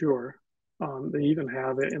for sure. They even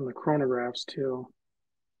have it in the chronographs too.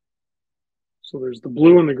 So there's the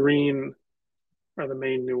blue and the green are the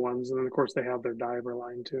main new ones. And then, of course, they have their diver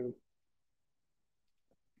line too.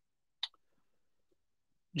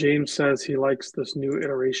 James says he likes this new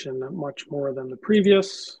iteration much more than the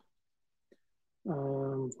previous.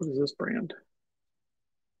 What is this brand?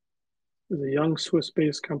 It's a young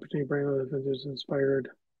Swiss-based company brand that is inspired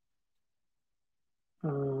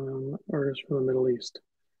artists from the Middle East.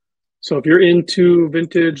 So if you're into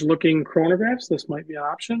vintage-looking chronographs, this might be an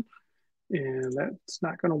option. And that's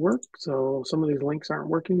not going to work. So some of these links aren't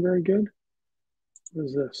working very good. What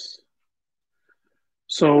is this?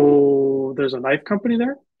 So there's a knife company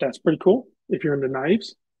there. That's pretty cool if you're into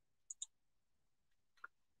knives.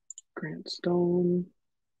 Grant Stone.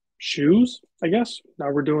 Shoes, I guess. Now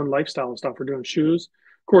we're doing lifestyle stuff. We're doing shoes.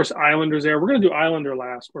 Of course, Islander's there. We're going to do Islander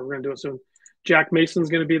last, but we're going to do it soon. Jack Mason's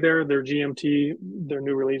going to be there. Their GMT, their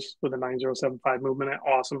new release with a 9075 movement.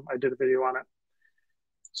 Awesome. I did a video on it.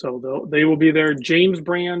 So they will be there. James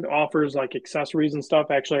brand offers like accessories and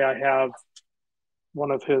stuff. Actually, I have one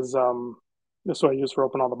of his, this is what I use for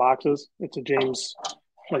opening all the boxes. It's a James,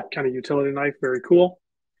 like kind of utility knife. Very cool.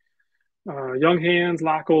 Young Hands,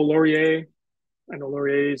 Laco, Laurier. I know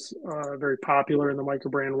Laurier's very popular in the micro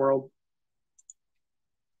brand world.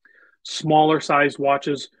 Smaller sized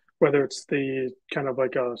watches, whether it's the kind of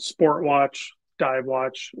like a sport watch, dive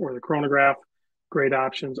watch, or the chronograph, great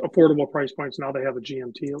options. Affordable price points. Now they have a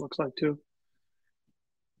GMT, it looks like, too.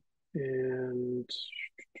 And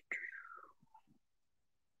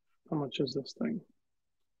how much is this thing?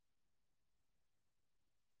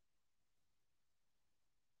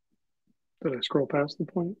 Did I scroll past the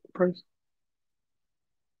price?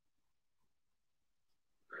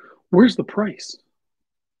 Where's the price?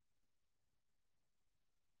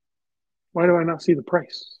 Why do I not see the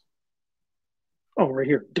price? Oh, right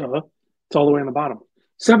here. Duh. It's all the way on the bottom.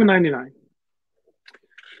 $7.99.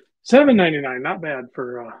 $7.99. Not bad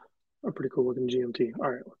for a pretty cool looking GMT. All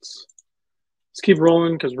right, let's keep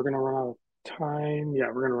rolling because we're gonna run out of time. Yeah,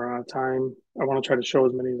 we're gonna run out of time. I want to try to show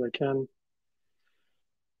as many as I can.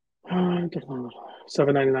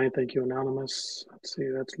 $7.99. Thank you, anonymous. Let's see.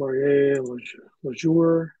 That's Laurier,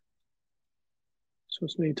 Lejour.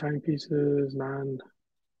 Swiss made timepieces.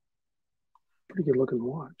 Pretty good looking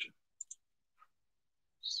watch.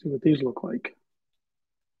 Let's see what these look like.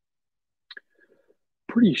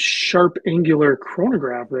 Pretty sharp angular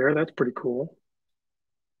chronograph there. That's pretty cool.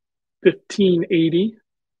 1580.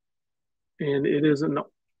 And it is an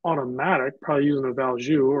automatic, probably using a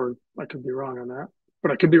Valjoux, or I could be wrong on that,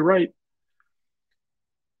 but I could be right.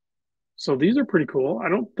 So these are pretty cool. I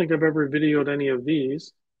don't think I've ever videoed any of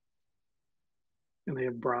these. And they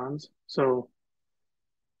have bronze. So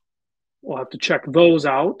we'll have to check those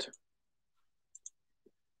out.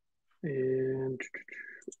 And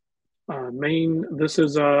this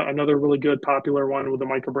is another really good popular one with the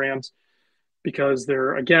micro brands because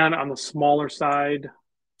they're, again, on the smaller side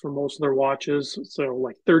for most of their watches. So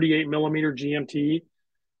like 38 millimeter GMT,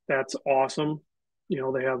 that's awesome.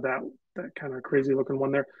 They have that kind of crazy looking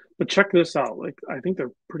one there. But check this out. Like, I think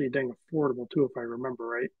they're pretty dang affordable too, if I remember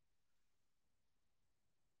right.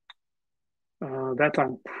 That's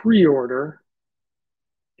on pre-order.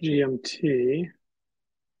 GMT.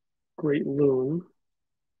 Great Loom.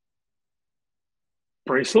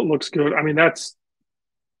 Bracelet looks good. I mean, I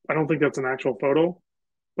don't think that's an actual photo,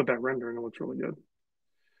 but that rendering looks really good.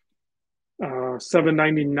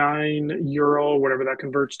 7.99 euro, whatever that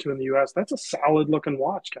converts to in the US. That's a solid looking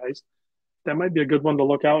watch, guys. That might be a good one to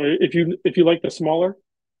look out. If you like the smaller,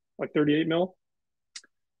 like 38 mil,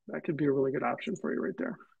 that could be a really good option for you right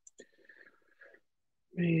there.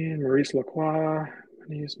 And Maurice Lacroix,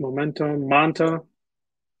 Momentum, Manta.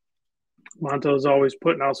 Manta is always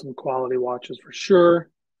putting out some quality watches for sure.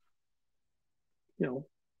 you know,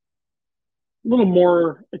 a little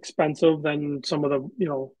more expensive than some of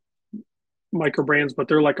the, micro brands, but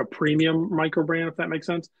they're like a premium micro brand, if that makes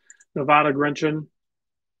sense. Nevada Gretchen,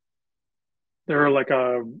 they're like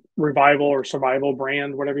a revival or survival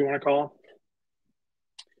brand, whatever you want to call it.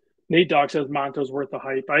 Nate Dogg says Monta's worth the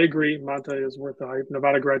hype. I agree. Monta is worth the hype.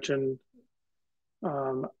 Nevada Gretchen.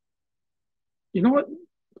 Um, you know what?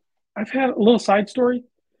 I've had a little side story.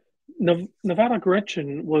 Nevada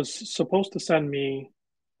Gretchen was supposed to send me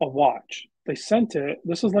a watch. They sent it.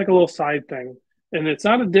 This is like a little side thing. And it's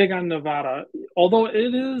not a dig on Nevada, although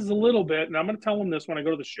it is a little bit. And I'm going to tell them this when I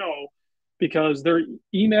go to the show because they're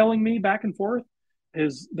emailing me back and forth.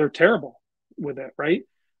 Is they're terrible with it, right?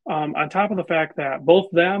 On top of the fact that both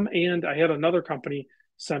them and I had another company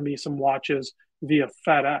send me some watches via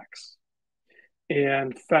FedEx,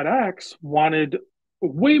 and FedEx wanted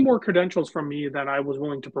way more credentials from me than I was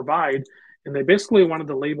willing to provide, and they basically wanted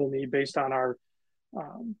to label me based on our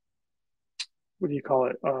um, what do you call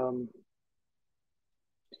it,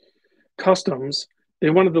 customs. They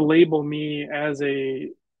wanted to label me as a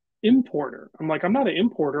importer. I'm like, I'm not an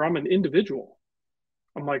importer. I'm an individual.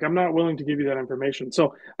 I'm like, I'm not willing to give you that information.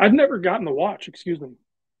 So I've never gotten the watch, excuse me.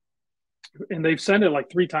 And they've sent it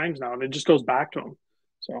like 3 times now, and it just goes back to them.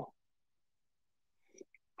 So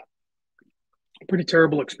pretty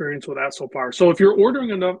terrible experience with that so far. So if you're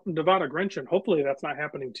ordering a Nevada Gretchen, hopefully that's not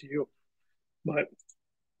happening to you. But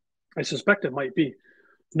I suspect it might be.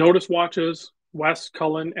 Notice watches, Wes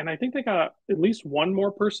Cullen, and I think they got at least one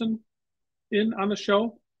more person in on the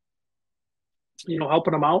show,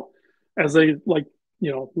 helping them out as they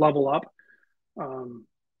level up. Um,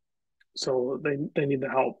 so they need the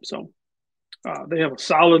help. So they have a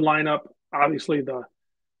solid lineup. Obviously, the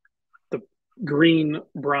green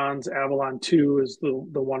bronze Avalon 2 is the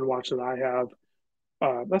one watch that I have.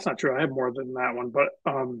 That's not true. I have more than that one, but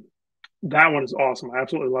that one is awesome. I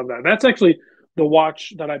absolutely love that. That's actually the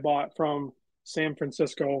watch that I bought from San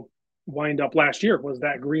Francisco WindUp last year was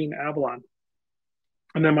that green Avalon.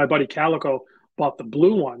 And then my buddy Calico bought the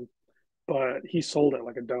blue one, but he sold it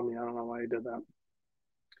like a dummy. I don't know why he did that.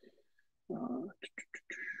 Uh,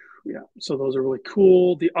 yeah, so those are really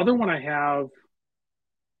cool. The other one I have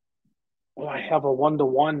a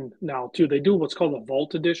 1-to-1 now too. They do what's called a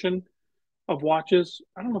Vault edition of watches.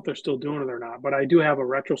 I don't know if they're still doing it or not, but I do have a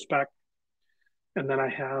retrospect. And then I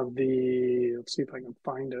have let's see if I can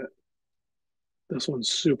find it. This one's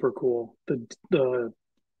super cool. The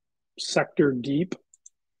Sector Deep.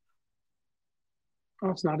 Oh,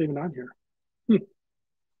 it's not even on here.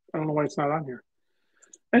 I don't know why it's not on here.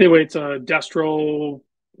 Anyway, it's a Destro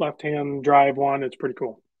left-hand drive one. It's pretty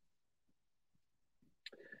cool.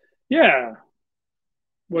 Yeah.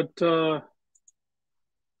 What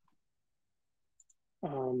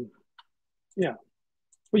um yeah,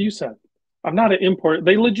 what you said. I'm not an importer.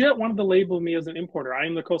 They legit wanted to label me as an importer. I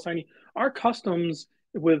am the co-signee. Our customs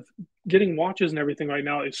with getting watches and everything right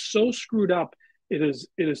now is so screwed up. It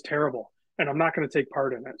is terrible. And I'm not going to take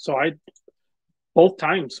part in it. So I both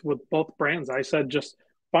times with both brands, I said just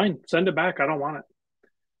fine, send it back. I don't want it.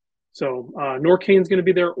 So Norcane's going to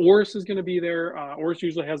be there. Oris is going to be there. Oris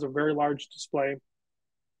usually has a very large display.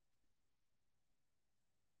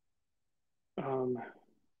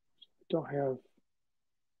 Don't have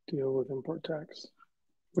deal with import tax.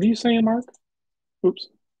 What are you saying, Mark? Oops.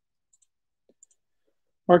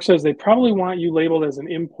 Mark says they probably want you labeled as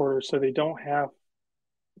an importer so they don't have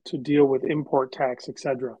to deal with import tax,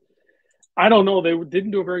 etc. I don't know. They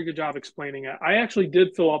didn't do a very good job explaining it. I actually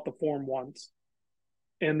did fill out the form once,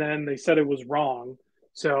 and then they said it was wrong.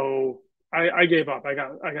 So I gave up. I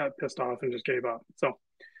got pissed off and just gave up. So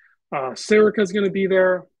Serica's going to be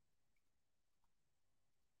there.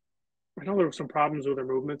 I know there were some problems with their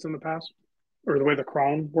movements in the past, or the way the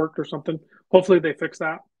crown worked, or something. Hopefully they fix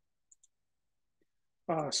that.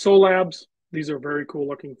 Solabs. These are very cool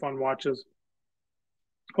looking, fun watches.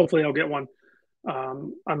 Hopefully I'll get one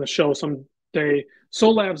on the show someday.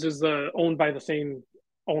 Solabs is owned by the same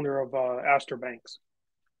owner of Astor Banks.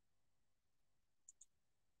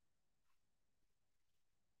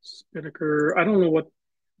 Spinnaker. I don't know what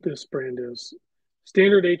this brand is.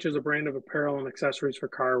 Standard H is a brand of apparel and accessories for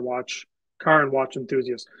car and watch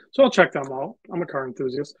enthusiasts. So I'll check them out. I'm a car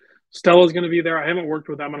enthusiast. Stella's going to be there. I haven't worked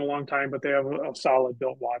with them in a long time, but they have a solid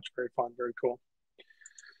built watch. Very fun, very cool.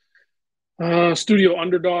 Studio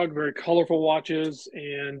Underdog, very colorful watches.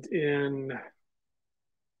 And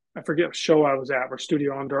I forget what show I was at where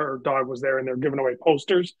Studio Underdog was there, and they're giving away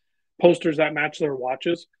posters that match their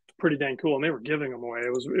watches. Pretty dang cool. And they were giving them away.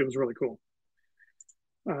 It was really cool.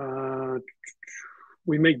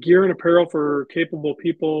 We make gear and apparel for capable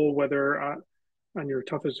people, whether on your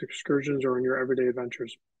toughest excursions or in your everyday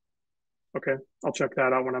adventures. Okay, I'll check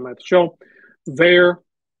that out when I'm at the show. There,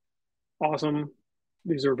 awesome.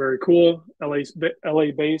 These are very cool. LA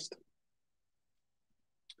based.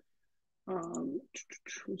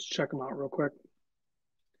 Let's check them out real quick.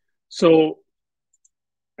 So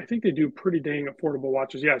I think they do pretty dang affordable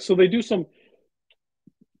watches. Yeah, so they do some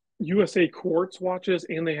USA Quartz watches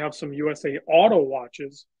and they have some USA Auto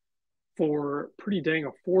watches for pretty dang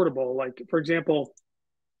affordable. Like, for example,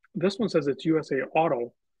 this one says it's USA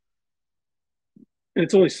Auto and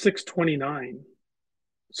it's only 629.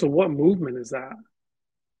 So what movement is that?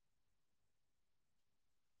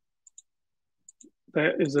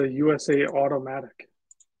 That is a USA Automatic.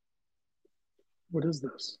 What is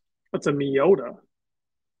this? That's a Miyota.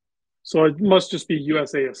 So it must just be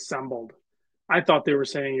USA assembled. I thought they were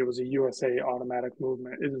saying it was a USA automatic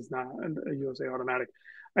movement. It is not a USA automatic.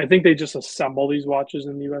 I think they just assemble these watches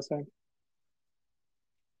in the USA.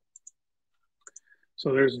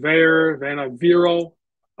 So there's Van Vero.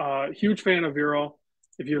 Huge fan of Vero.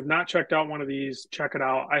 If you have not checked out one of these, check it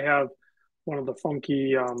out. I have one of the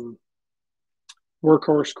funky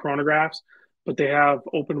workhorse chronographs, but they have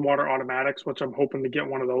open water automatics, which I'm hoping to get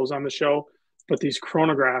one of those on the show. But these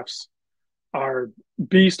chronographs are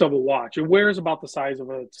beast of a watch. It wears about the size of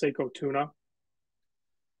a Seiko tuna.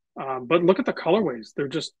 But look at the colorways.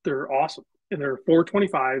 They're awesome. And they're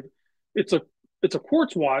 425. It's a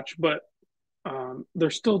quartz watch, but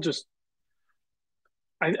they're still just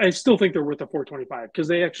I still think they're worth the 425 because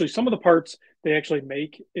they actually some of the parts they actually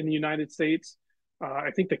make in the United States.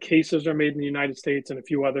 I think the cases are made in the United States and a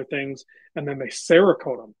few other things, and then they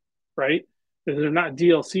Cerakote them, right? They're not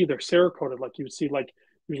DLC; they're Cerakoted, like you would see, like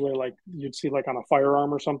usually like you'd see like on a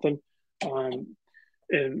firearm or something.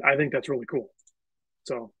 And I think that's really cool.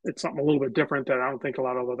 So it's something a little bit different that I don't think a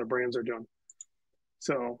lot of other brands are doing.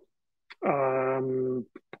 So um,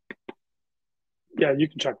 yeah, you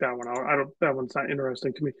can check that one out. I don't that one's not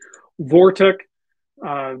interesting to me. Vortic,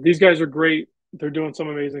 these guys are great. They're doing some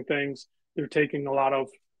amazing things. They're taking a lot of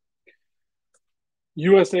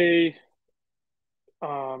USA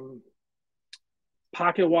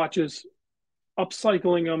pocket watches,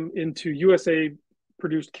 upcycling them into USA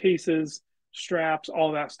produced cases, straps,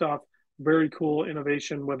 all that stuff. Very cool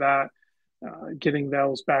innovation with that. Getting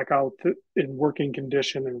those back out in working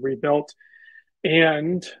condition and rebuilt.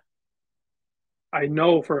 And I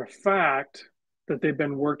know for a fact that they've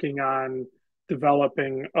been working on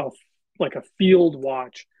developing a field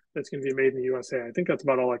watch that's going to be made in the USA. I think that's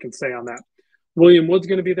about all I can say on that. William Wood's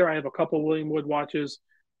going to be there. I have a couple William Wood watches.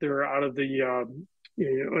 They're out of the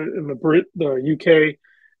in the UK,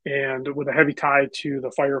 and with a heavy tie to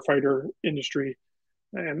the firefighter industry,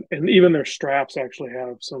 and even their straps actually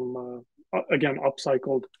have some again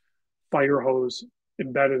upcycled fire hose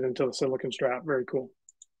embedded into the silicon strap. Very cool.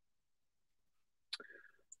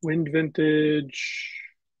 Wind Vintage.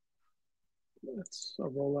 That's a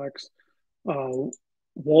Rolex.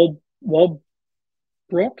 Walbrook.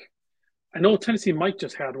 I know Tennessee Mike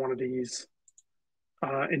just had one of these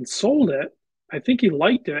and sold it. I think he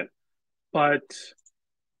liked it, but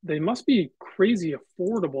they must be crazy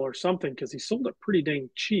affordable or something because he sold it pretty dang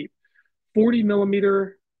cheap. 40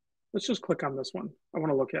 millimeter. Let's just click on this one. I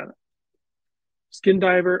want to look at it. Skin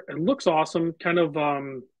diver. It looks awesome. Kind of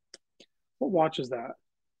what watch is that?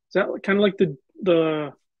 Is that kind of like the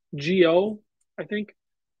Go? I think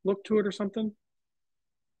look to it or something.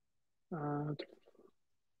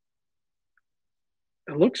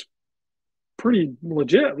 It looks pretty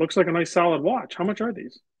legit. It looks like a nice solid watch. How much are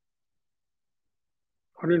these?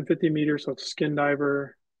 150 meters, so it's a skin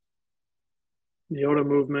diver. Miyota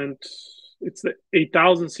movement. It's the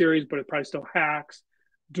 8000 series, but it probably still hacks.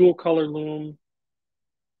 Dual color loom.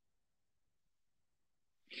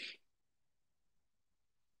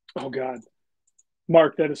 Oh God,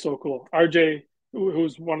 Marc, that is so cool. RJ,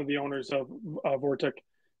 who's one of the owners of Vortic,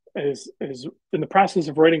 is in the process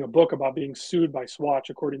of writing a book about being sued by Swatch,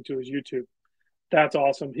 according to his YouTube. That's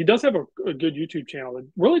awesome. He does have a good YouTube channel. It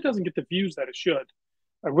really doesn't get the views that it should.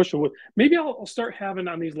 I wish it would. Maybe I'll start having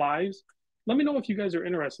on these lives. Let me know if you guys are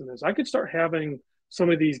interested in this. I could start having some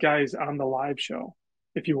of these guys on the live show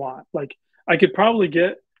if you want. Like I could probably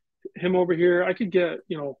get him over here. I could get,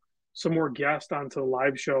 some more guests onto the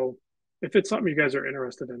live show if it's something you guys are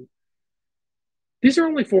interested in. These are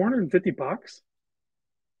only $450.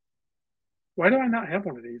 Why do I not have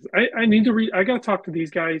one of these? I need to read. I got to talk to these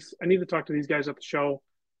guys. I need to talk to these guys at the show.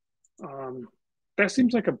 That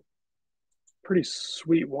seems like a pretty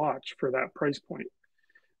sweet watch for that price point.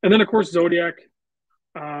 And then, of course, Zodiac.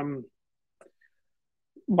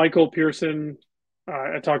 Michael Pearson.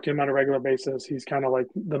 I talk to him on a regular basis. He's kind of like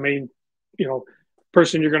the main,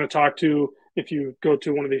 person you're going to talk to if you go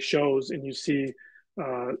to one of these shows and you see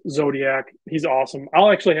Zodiac. He's awesome.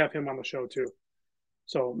 I'll actually have him on the show too.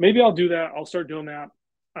 So maybe I'll do that. I'll start doing that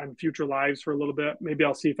on future lives for a little bit. Maybe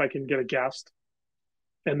I'll see if I can get a guest,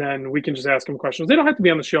 and then we can just ask them questions. They don't have to be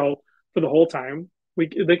on the show for the whole time.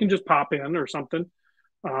 They can just pop in or something.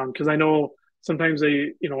 Because I know sometimes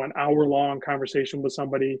an hour long conversation with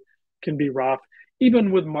somebody can be rough.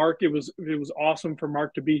 Even with Marc, it was awesome for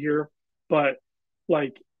Marc to be here, but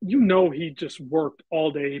like he just worked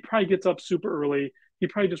all day. He probably gets up super early. He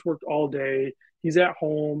probably just worked all day. He's at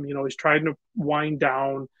home. He's trying to wind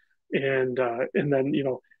down, and then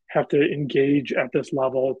have to engage at this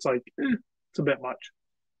level. It's like it's a bit much.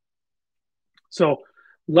 So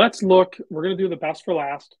let's look. We're gonna do the best for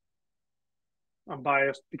last. I'm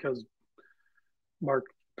biased because Marc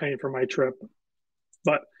paying for my trip.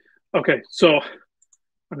 But okay, so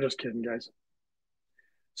I'm just kidding, guys.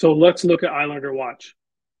 So let's look at Islander Watch.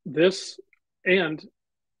 This, and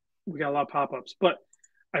we got a lot of pop-ups, but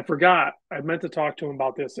I forgot. I meant to talk to him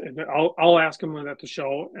about this, and I'll ask him at the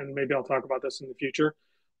show, and maybe I'll talk about this in the future.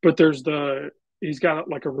 But he's got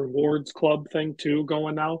like a rewards club thing too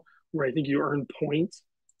going now, where I think you earn points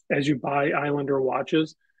as you buy Islander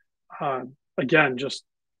watches. Again, just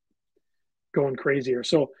going crazier.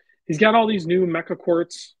 So he's got all these new Mecha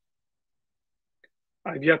Quartz.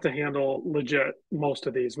 I've yet to handle legit most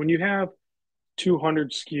of these. When you have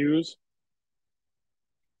 200 SKUs,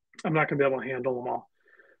 I'm not going to be able to handle them all.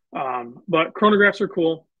 But chronographs are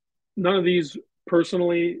cool. None of these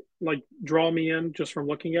personally like draw me in just from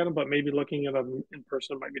looking at them, but maybe looking at them in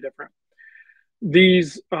person might be different.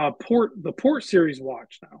 These the Port series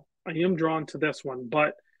watch now. I am drawn to this one,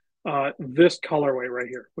 but this colorway right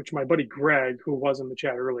here, which my buddy Greg, who was in the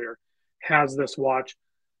chat earlier, has this watch.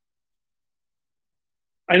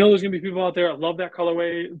 I know there's gonna be people out there that love that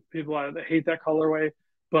colorway, people that hate that colorway,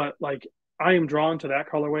 but like I am drawn to that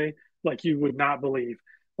colorway like you would not believe.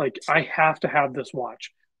 Like I have to have this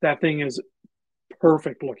watch. That thing is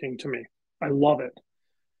perfect looking to me. I love it.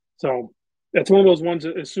 So it's one of those ones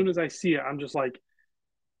that as soon as I see it, I'm just like,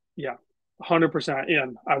 yeah, 100%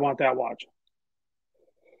 in. I want that watch.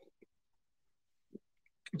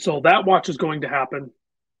 So that watch is going to happen.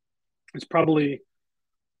 It's probably,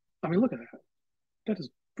 I mean, look at that. That is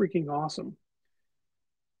freaking awesome.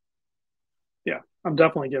 Yeah, I'm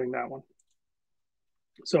definitely getting that one.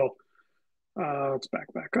 So let's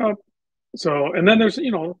back up. So, and then there's,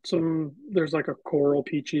 there's like a coral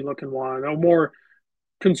peachy looking one, a more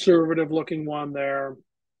conservative looking one there.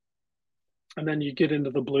 And then you get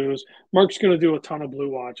into the blues. Marc's going to do a ton of blue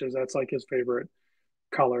watches. That's like his favorite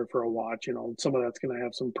color for a watch. Some of that's going to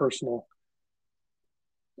have some personal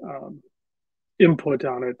input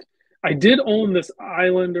on it. I did own this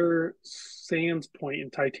Islander Sands Point in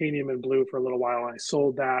titanium and blue for a little while. I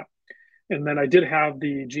sold that. And then I did have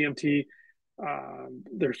the GMT.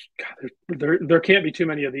 There can't be too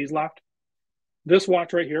many of these left. This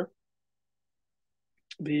watch right here,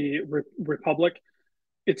 the Republic,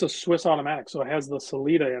 it's a Swiss automatic, so it has the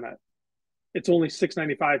Salida in it. It's only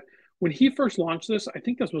 $695. When he first launched this, I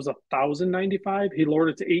think this was $1,095. He lowered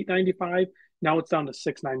it to $895. Now it's down to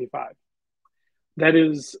 $695. That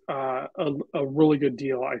is a really good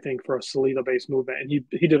deal, I think, for a Salida-based movement, and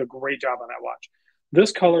he did a great job on that watch.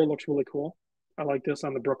 This color looks really cool. I like this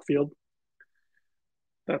on the Brookfield.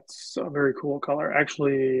 That's a very cool color.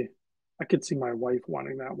 Actually, I could see my wife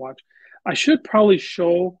wanting that watch. I should probably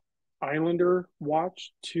show Islander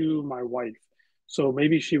watch to my wife. So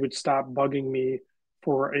maybe she would stop bugging me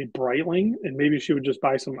for a Breitling, and maybe she would just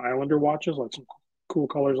buy some Islander watches, like some cool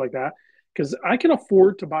colors like that. Because I can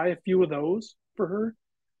afford to buy a few of those for her.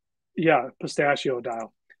 Yeah, pistachio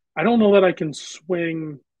dial. I don't know that I can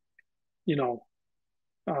swing, a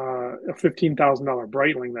 $15,000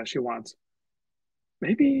 Breitling that she wants.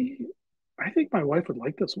 Maybe I think my wife would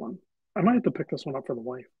like this one. I might have to pick this one up for the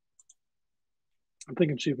wife. I'm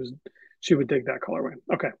thinking she would dig that colorway.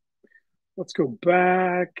 Okay, let's go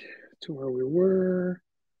back to where we were.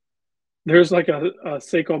 There's like a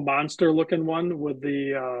Seiko Monster looking one with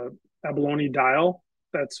the abalone dial.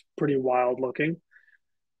 That's pretty wild looking.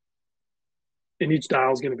 And each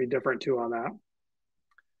dial is going to be different too on that.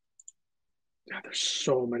 God, there's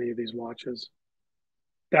so many of these watches.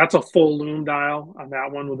 That's a full loom dial on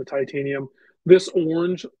that one with the titanium. This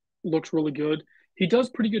orange looks really good. He does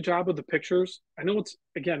pretty good job with the pictures. I know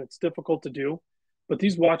it's difficult to do, but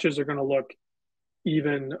these watches are going to look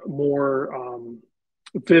even more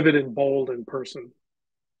vivid and bold in person.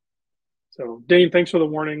 So Dane, thanks for the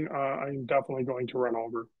warning. I'm definitely going to run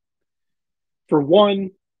over. For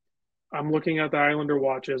one, I'm looking at the Islander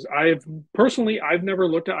watches. I've never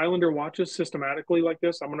looked at Islander watches systematically like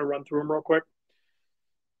this. I'm going to run through them real quick.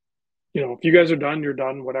 If you guys are done, you're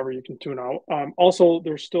done. Whatever, you can tune out. Also,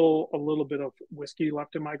 there's still a little bit of whiskey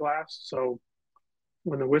left in my glass, so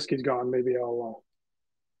when the whiskey's gone, maybe I'll.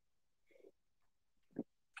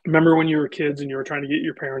 Remember when you were kids and you were trying to get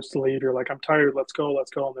your parents to leave? You're like, "I'm tired. Let's go. Let's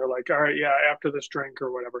go." And they're like, "All right, yeah, after this drink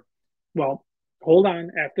or whatever." Well, hold on.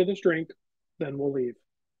 After this drink, then we'll leave.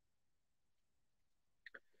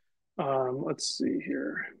 Let's see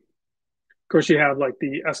here. Of course, you have like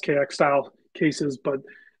the SKX style cases, but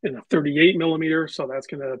in a 38 millimeter. So that's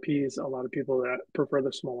going to appease a lot of people that prefer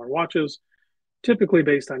the smaller watches, typically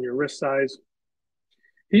based on your wrist size.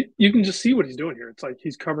 You can just see what he's doing here. It's like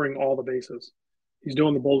he's covering all the bases. He's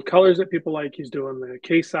doing the bold colors that people like. He's doing the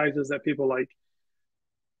case sizes that people like.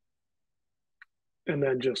 And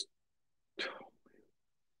then just,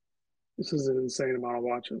 this is an insane amount of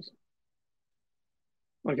watches.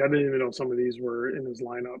 Like, I didn't even know some of these were in his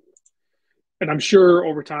lineup. And I'm sure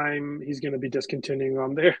over time he's going to be discontinuing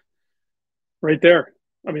them there, right there.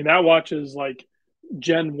 I mean, that watch is like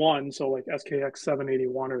Gen 1, so like SKX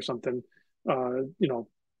 781 or something.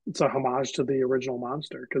 It's a homage to the original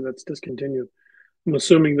Monster because it's discontinued. I'm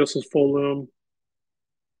assuming this is full loom.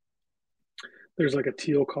 There's like a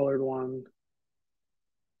teal colored one.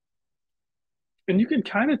 And you can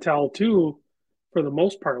kind of tell too, for the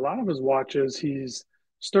most part, a lot of his watches, he's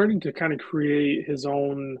starting to kind of create his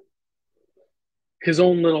own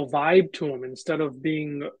little vibe to him instead of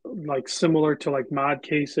being like similar to like mod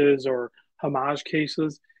cases or homage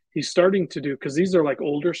cases. He's starting to do because these are like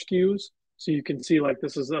older SKUs, so you can see like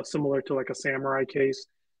this is similar to like a samurai case.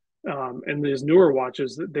 And these newer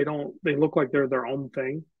watches, they look like they're their own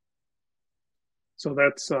thing. So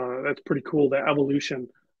that's pretty cool. The evolution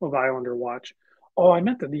of Islander watch. Oh, I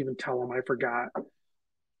meant to even tell him. I forgot.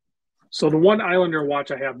 So the one Islander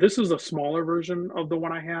watch I have, this is a smaller version of the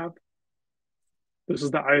one I have. This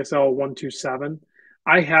is the ISL 127.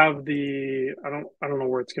 I have I don't know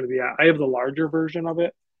where it's going to be at. I have the larger version of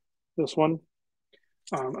it. This one.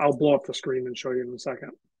 I'll blow up the screen and show you in a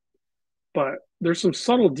second. But there's some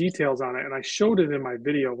subtle details on it, and I showed it in my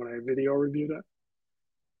video when I video reviewed it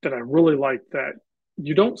that I really like that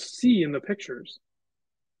you don't see in the pictures.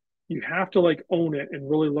 You have to like own it and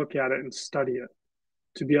really look at it and study it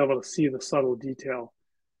to be able to see the subtle detail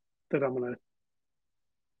that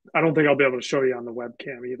I don't think I'll be able to show you on the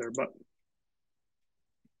webcam either, but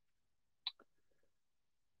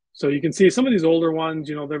so you can see some of these older ones,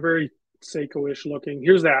 they're very Seiko-ish looking.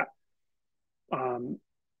 Here's that.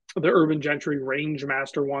 The Urban Gentry Range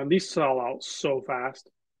Master one. These sell out so fast.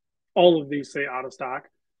 All of these say out of stock.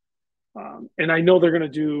 And I know they're going to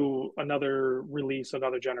do another release,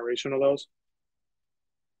 another generation of those.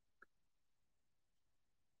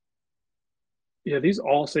 Yeah, these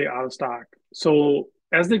all say out of stock. So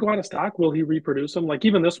as they go out of stock, will he reproduce them? Like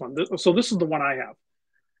even this one. So this is the one I have,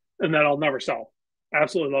 and that I'll never sell.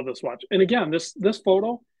 Absolutely love this watch. And again, this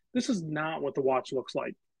photo, this is not what the watch looks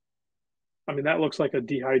like. I mean, that looks like a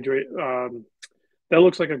dehydrate. That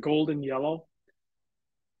looks like a golden yellow.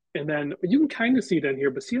 And then you can kind of see it in here,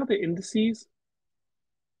 but see how the indices?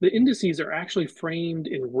 The indices are actually framed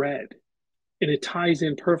in red, and it ties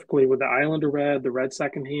in perfectly with the Islander red, the red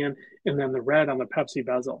second hand, and then the red on the Pepsi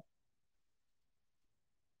bezel.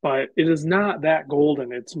 But it is not that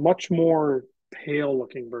golden. It's much more pale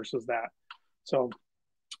looking versus that. So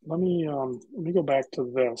let me go back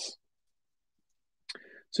to this.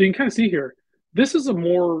 So you can kind of see here, this is a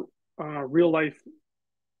more real life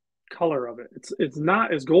color of it. It's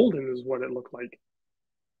not as golden as what it looked like,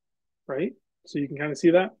 right? So you can kind of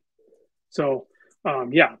see that. So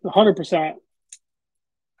yeah, 100%.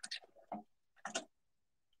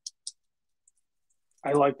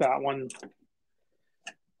 I like that one.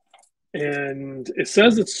 And it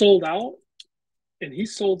says it's sold out, and he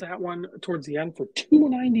sold that one towards the end for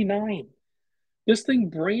 $299. This thing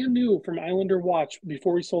brand new from Islander Watch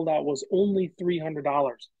before he sold out was only $300.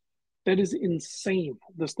 That is insane.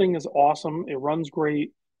 This thing is awesome. It runs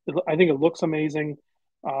great. I think it looks amazing.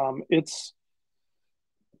 It's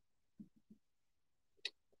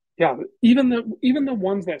yeah. Even the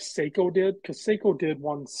ones that Seiko did, because Seiko did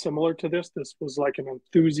one similar to this. This was like an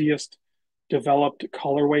enthusiast developed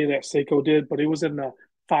colorway that Seiko did, but it was in the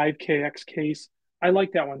 5KX case. I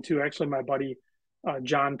like that one too. Actually, my buddy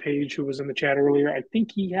John Page, who was in the chat earlier, I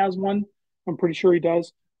think he has one. I'm pretty sure he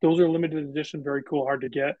does. Those are limited edition, very cool, hard to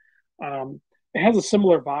get. It has a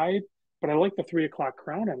similar vibe, but I like the 3 o'clock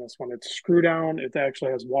crown on this one. It's screw down. It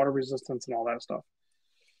actually has water resistance and all that stuff.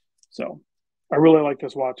 So I really like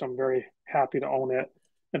this watch. I'm very happy to own it.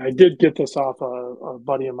 And I did get this off a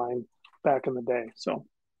buddy of mine back in the day. So,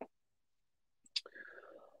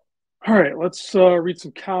 all right, let's read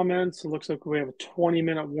some comments. It looks like we have a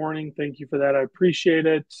 20-minute warning. Thank you for that. I appreciate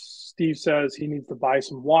it. Steve says he needs to buy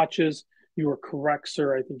some watches. You are correct,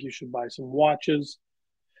 sir. I think you should buy some watches.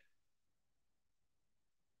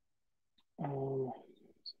 Oh,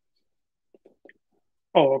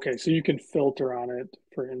 okay. So you can filter on it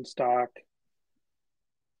for in stock.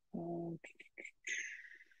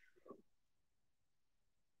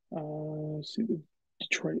 Let's see the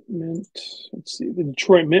Detroit Mint. Let's see. The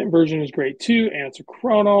Detroit Mint version is great too, and it's a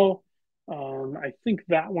chrono. I think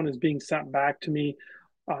that one is being sent back to me.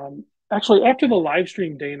 Actually, after the live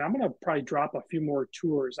stream, Dane, I'm gonna probably drop a few more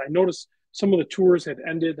tours. I noticed some of the tours had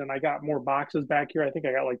ended, and I got more boxes back here. I think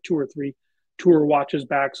I got like 2 or 3 tour watches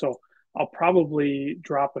back, so I'll probably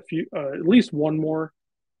drop a few, at least one more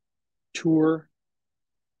tour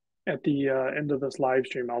at the end of this live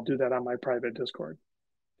stream. I'll do that on my private Discord.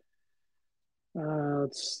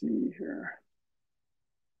 Let's see here.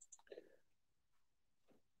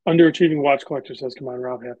 Underachieving watch collector says, "Come on,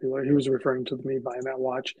 Rob, happy." He was referring to me buying that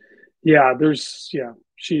watch. Yeah,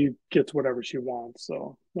 she gets whatever she wants,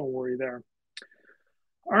 so don't worry there.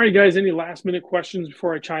 All right, guys, any last minute questions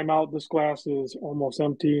before I chime out? This glass is almost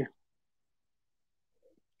empty.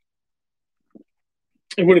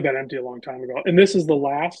 It would have been empty a long time ago. And this is the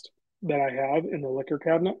last that I have in the liquor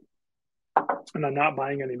cabinet, and I'm not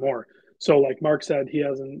buying any more. So, like Marc said, he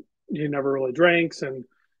never really drinks, and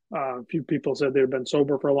a few people said they've been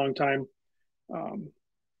sober for a long time.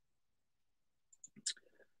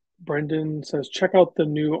 Brendan says, check out the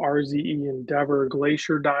new RZE Endeavor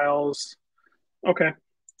Glacier dials. Okay,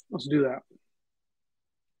 let's do that.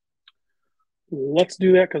 Let's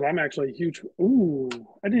do that because I'm actually a huge. Ooh,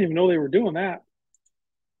 I didn't even know they were doing that.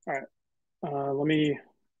 All right, let me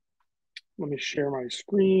share my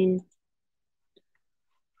screen.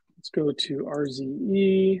 Let's go to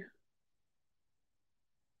RZE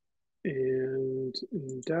and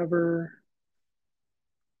Endeavor.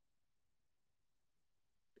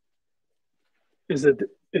 Is it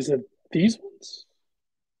these ones?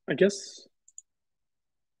 I guess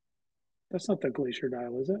that's not the Glacier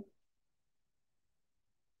dial, is it?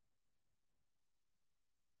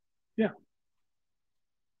 Yeah.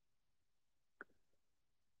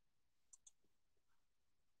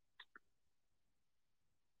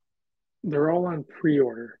 They're all on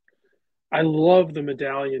pre-order. I love the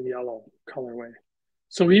medallion yellow colorway.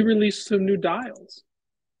 So he released some new dials.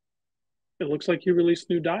 It looks like he released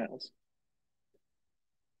new dials.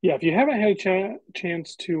 Yeah, if you haven't had a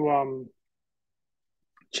chance to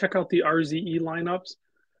check out the RZE lineups,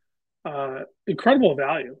 incredible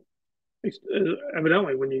value.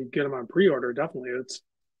 Evidently, when you get them on pre-order, definitely it's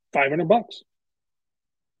 $500.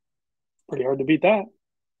 Pretty hard to beat that.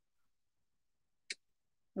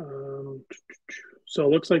 So it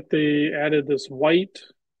looks like they added this white,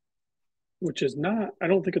 which is not, I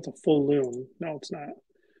don't think it's a full loom. No, it's not.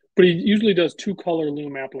 But he usually does 2-color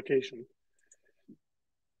loom application.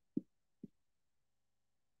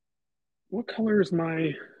 What color is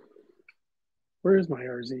where is my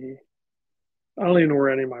RZE? I don't even know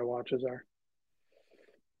where any of my watches are.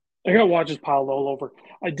 I got watches piled all over.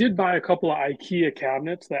 I did buy a couple of IKEA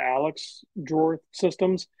cabinets, the Alex drawer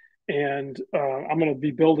systems, and I'm going to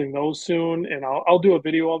be building those soon, and I'll do a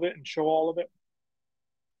video of it and show all of it.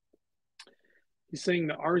 He's saying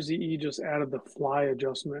the RZE just added the fly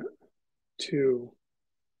adjustment too.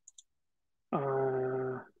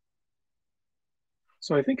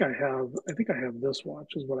 So I think I have this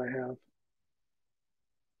watch is what I have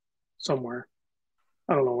somewhere.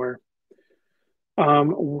 I don't know where.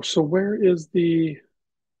 So where is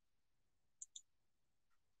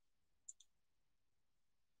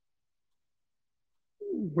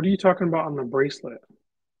what are you talking about on the bracelet?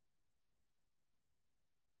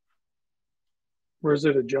 Where does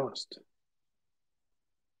it adjust?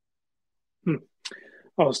 I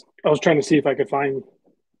was trying to see if I could find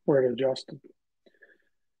where it adjusted.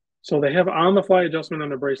 So they have on the fly adjustment on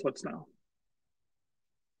the bracelets now.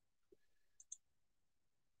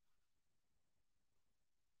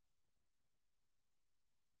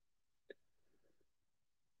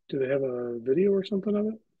 Do they have a video or something of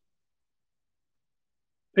it?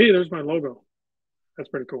 Hey, there's my logo. That's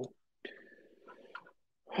pretty cool.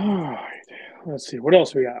 All right, let's see what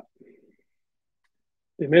else we got.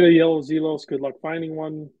 They made a yellow Zelos. Good luck finding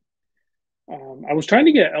one. I was trying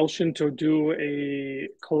to get Elshin to do a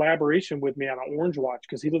collaboration with me on an orange watch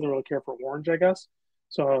because he doesn't really care for orange, I guess.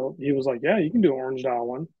 So he was like, "Yeah, you can do an orange dial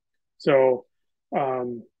one." So,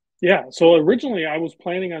 yeah. So originally, I was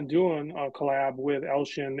planning on doing a collab with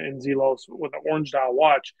Elshin and Zelos with an orange dial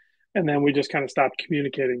watch, and then we just kind of stopped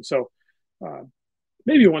communicating. So Uh,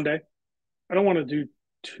 Maybe one day. I don't want to do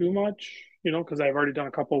too much, because I've already done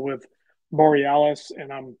a couple with Borealis,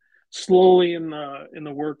 and I'm slowly in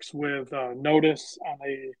the works with Notice on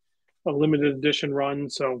a limited edition run.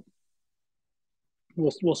 So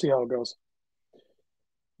we'll see how it goes.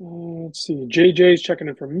 Let's see. JJ's checking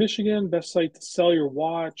in from Michigan. Best site to sell your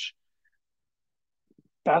watch.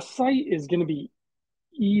 Best site is going to be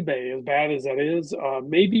eBay, as bad as that is.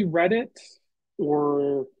 Maybe Reddit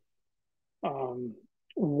or um,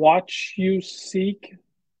 Watch You Seek.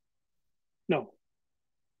 No,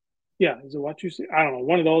 yeah, is it Watch You Seek? I don't know.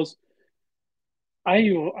 One of those.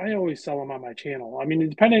 I always sell them on my channel. I mean,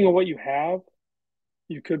 depending on what you have,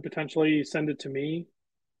 you could potentially send it to me,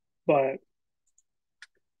 but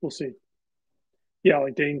we'll see. Yeah,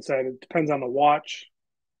 like Dane said, it depends on the watch.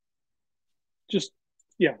 Just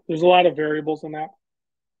yeah, there's a lot of variables in that.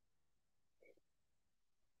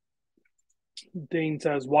 Dane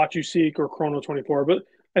says Watch You Seek or Chrono 24, but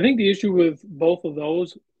I think the issue with both of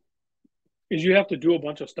those is you have to do a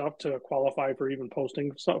bunch of stuff to qualify for even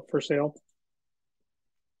posting stuff for sale.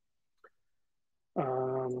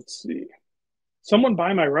 Let's see. Someone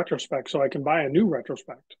buy my retrospect so I can buy a new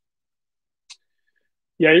retrospect.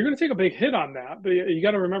 Yeah, you're going to take a big hit on that, but you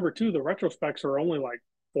got to remember too, the retrospects are only like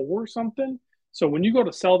four something. So when you go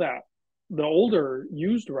to sell that, the older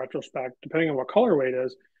used retrospect, depending on what colorway it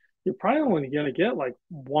is, you're probably only going to get like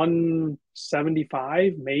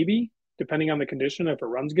 175, maybe, depending on the condition if it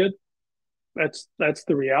runs good. That's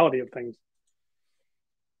the reality of things.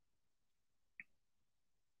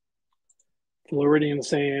 Floridian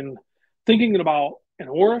saying, thinking about an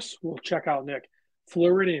Oris, we'll check out Nick.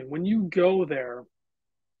 Floridian, when you go there,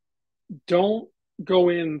 don't go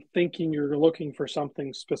in thinking you're looking for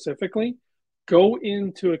something specifically. Go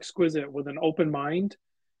into Exquisite with an open mind.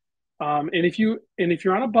 And if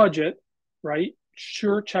you're on a budget, right?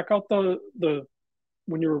 Sure, check out the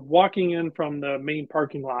when you're walking in from the main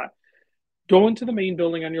parking lot. Go into the main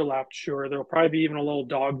building on your left. Sure, there'll probably be even a little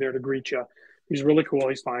dog there to greet you. He's really cool.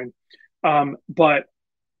 He's fine. But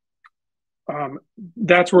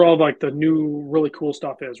that's where all like the new really cool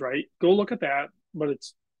stuff is, right? Go look at that, but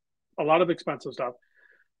it's a lot of expensive stuff.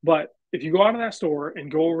 But if you go out of that store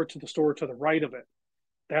and go over to the store to the right of it,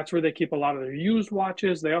 that's where they keep a lot of their used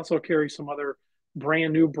watches. They also carry some other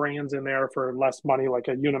brand new brands in there for less money, like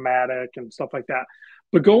a Unimatic and stuff like that.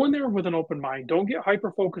 But go in there with an open mind. Don't get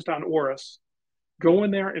hyper focused on Oris. Go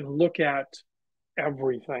in there and look at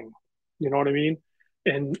everything. You know what I mean?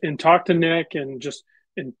 And talk to Nick and just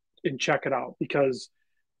and check it out because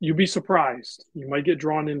you'd be surprised. You might get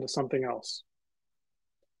drawn into something else.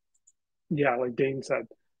 Yeah, like Dane said.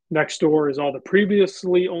 Next door is all the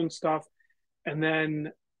previously owned stuff. And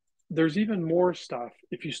then there's even more stuff.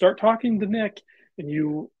 If you start talking to Nick and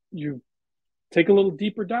you take a little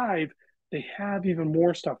deeper dive, they have even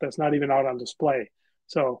more stuff that's not even out on display.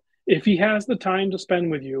 So if he has the time to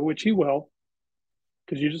spend with you, which he will,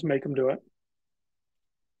 because you just make him do it,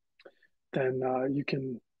 then you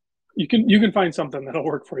can find something that'll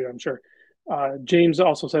work for you. I'm sure. James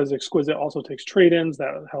also says Exquisite also takes trade-ins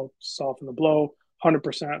that help soften the blow.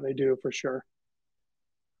 100% they do for sure.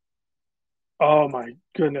 Oh my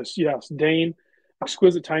goodness, yes, Dane,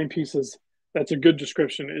 Exquisite Timepieces. That's a good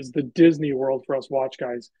description. Is the Disney World for us watch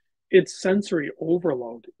guys. It's sensory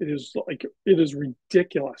overload. It is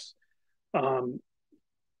ridiculous. Um,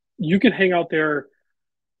 you can hang out there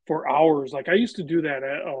for hours. Like I used to do that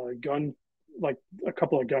at a gun, like a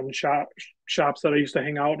couple of shops that I used to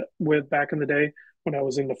hang out with back in the day when I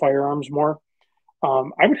was into firearms more.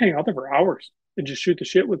 I would hang out there for hours and just shoot the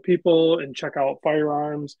shit with people and check out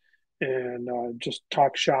firearms and just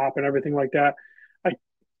talk shop and everything like that. I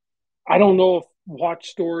I don't know if watch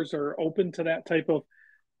stores are open to that type of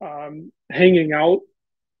hanging out,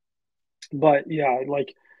 but yeah,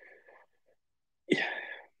 like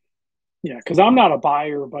yeah, because I'm not a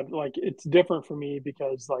buyer, but like it's different for me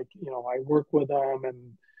because like I work with them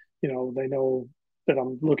and they know that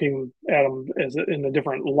I'm looking at them as in a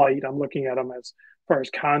different light. I'm looking at them as far as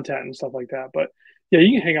content and stuff like that. But yeah,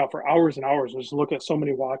 you can hang out for hours and hours and just look at so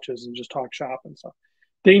many watches and just talk shop and stuff.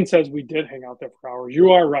 Dane says we did hang out there for hours.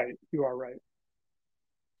 You are right. You are right.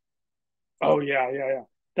 Oh yeah, yeah, yeah.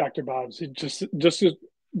 Dr. Bob's. He just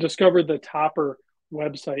discovered the Topper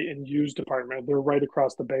website and used department. They're right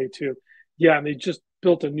across the bay too. Yeah, and they just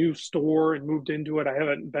built a new store and moved into it. I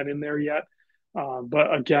haven't been in there yet,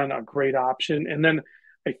 but again, a great option. And then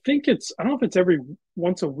I don't know if it's every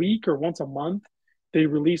once a week or once a month they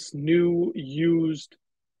release new used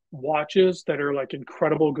watches that are like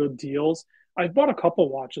incredible good deals. I bought a couple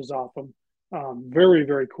watches off them. Very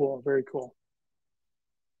very cool, very cool.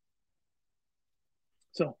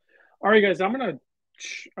 So All right, guys, I'm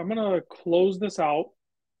gonna close this out.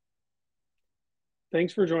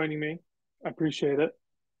 Thanks for joining me. I appreciate it.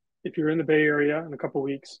 If you're in the Bay Area in a couple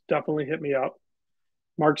weeks, definitely hit me up.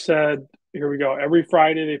 Marc said, here we go. Every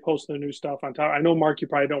Friday they post the new stuff on top. I know, Marc, you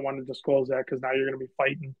probably don't want to disclose that because now you're going to be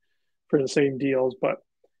fighting for the same deals. But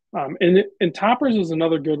and toppers is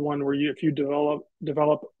another good one where if you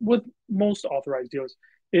develop with most authorized dealers,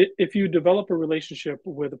 if you develop a relationship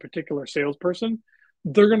with a particular salesperson,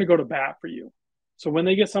 they're going to go to bat for you. So when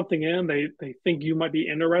they get something in, they think you might be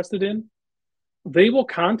interested in, they will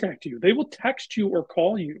contact you. They will text you or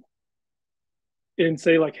call you and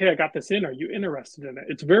say like, "Hey, I got this in. Are you interested in it?"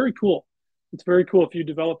 It's very cool. It's very cool if you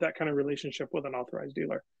develop that kind of relationship with an authorized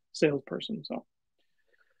dealer salesperson. So,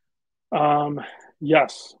 um,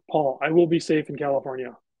 yes, Paul, I will be safe in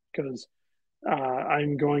California because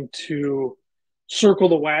I'm going to circle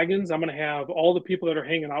the wagons. I'm going to have all the people that are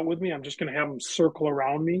hanging out with me. I'm just going to have them circle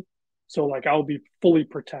around me, so like I'll be fully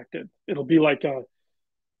protected. It'll be like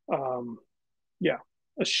um, yeah,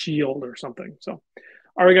 a shield or something. So,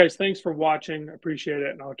 all right, guys, thanks for watching. I appreciate it,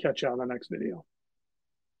 and I'll catch you on the next video.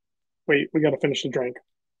 Wait, we got to finish the drink.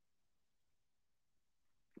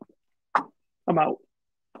 I'm out.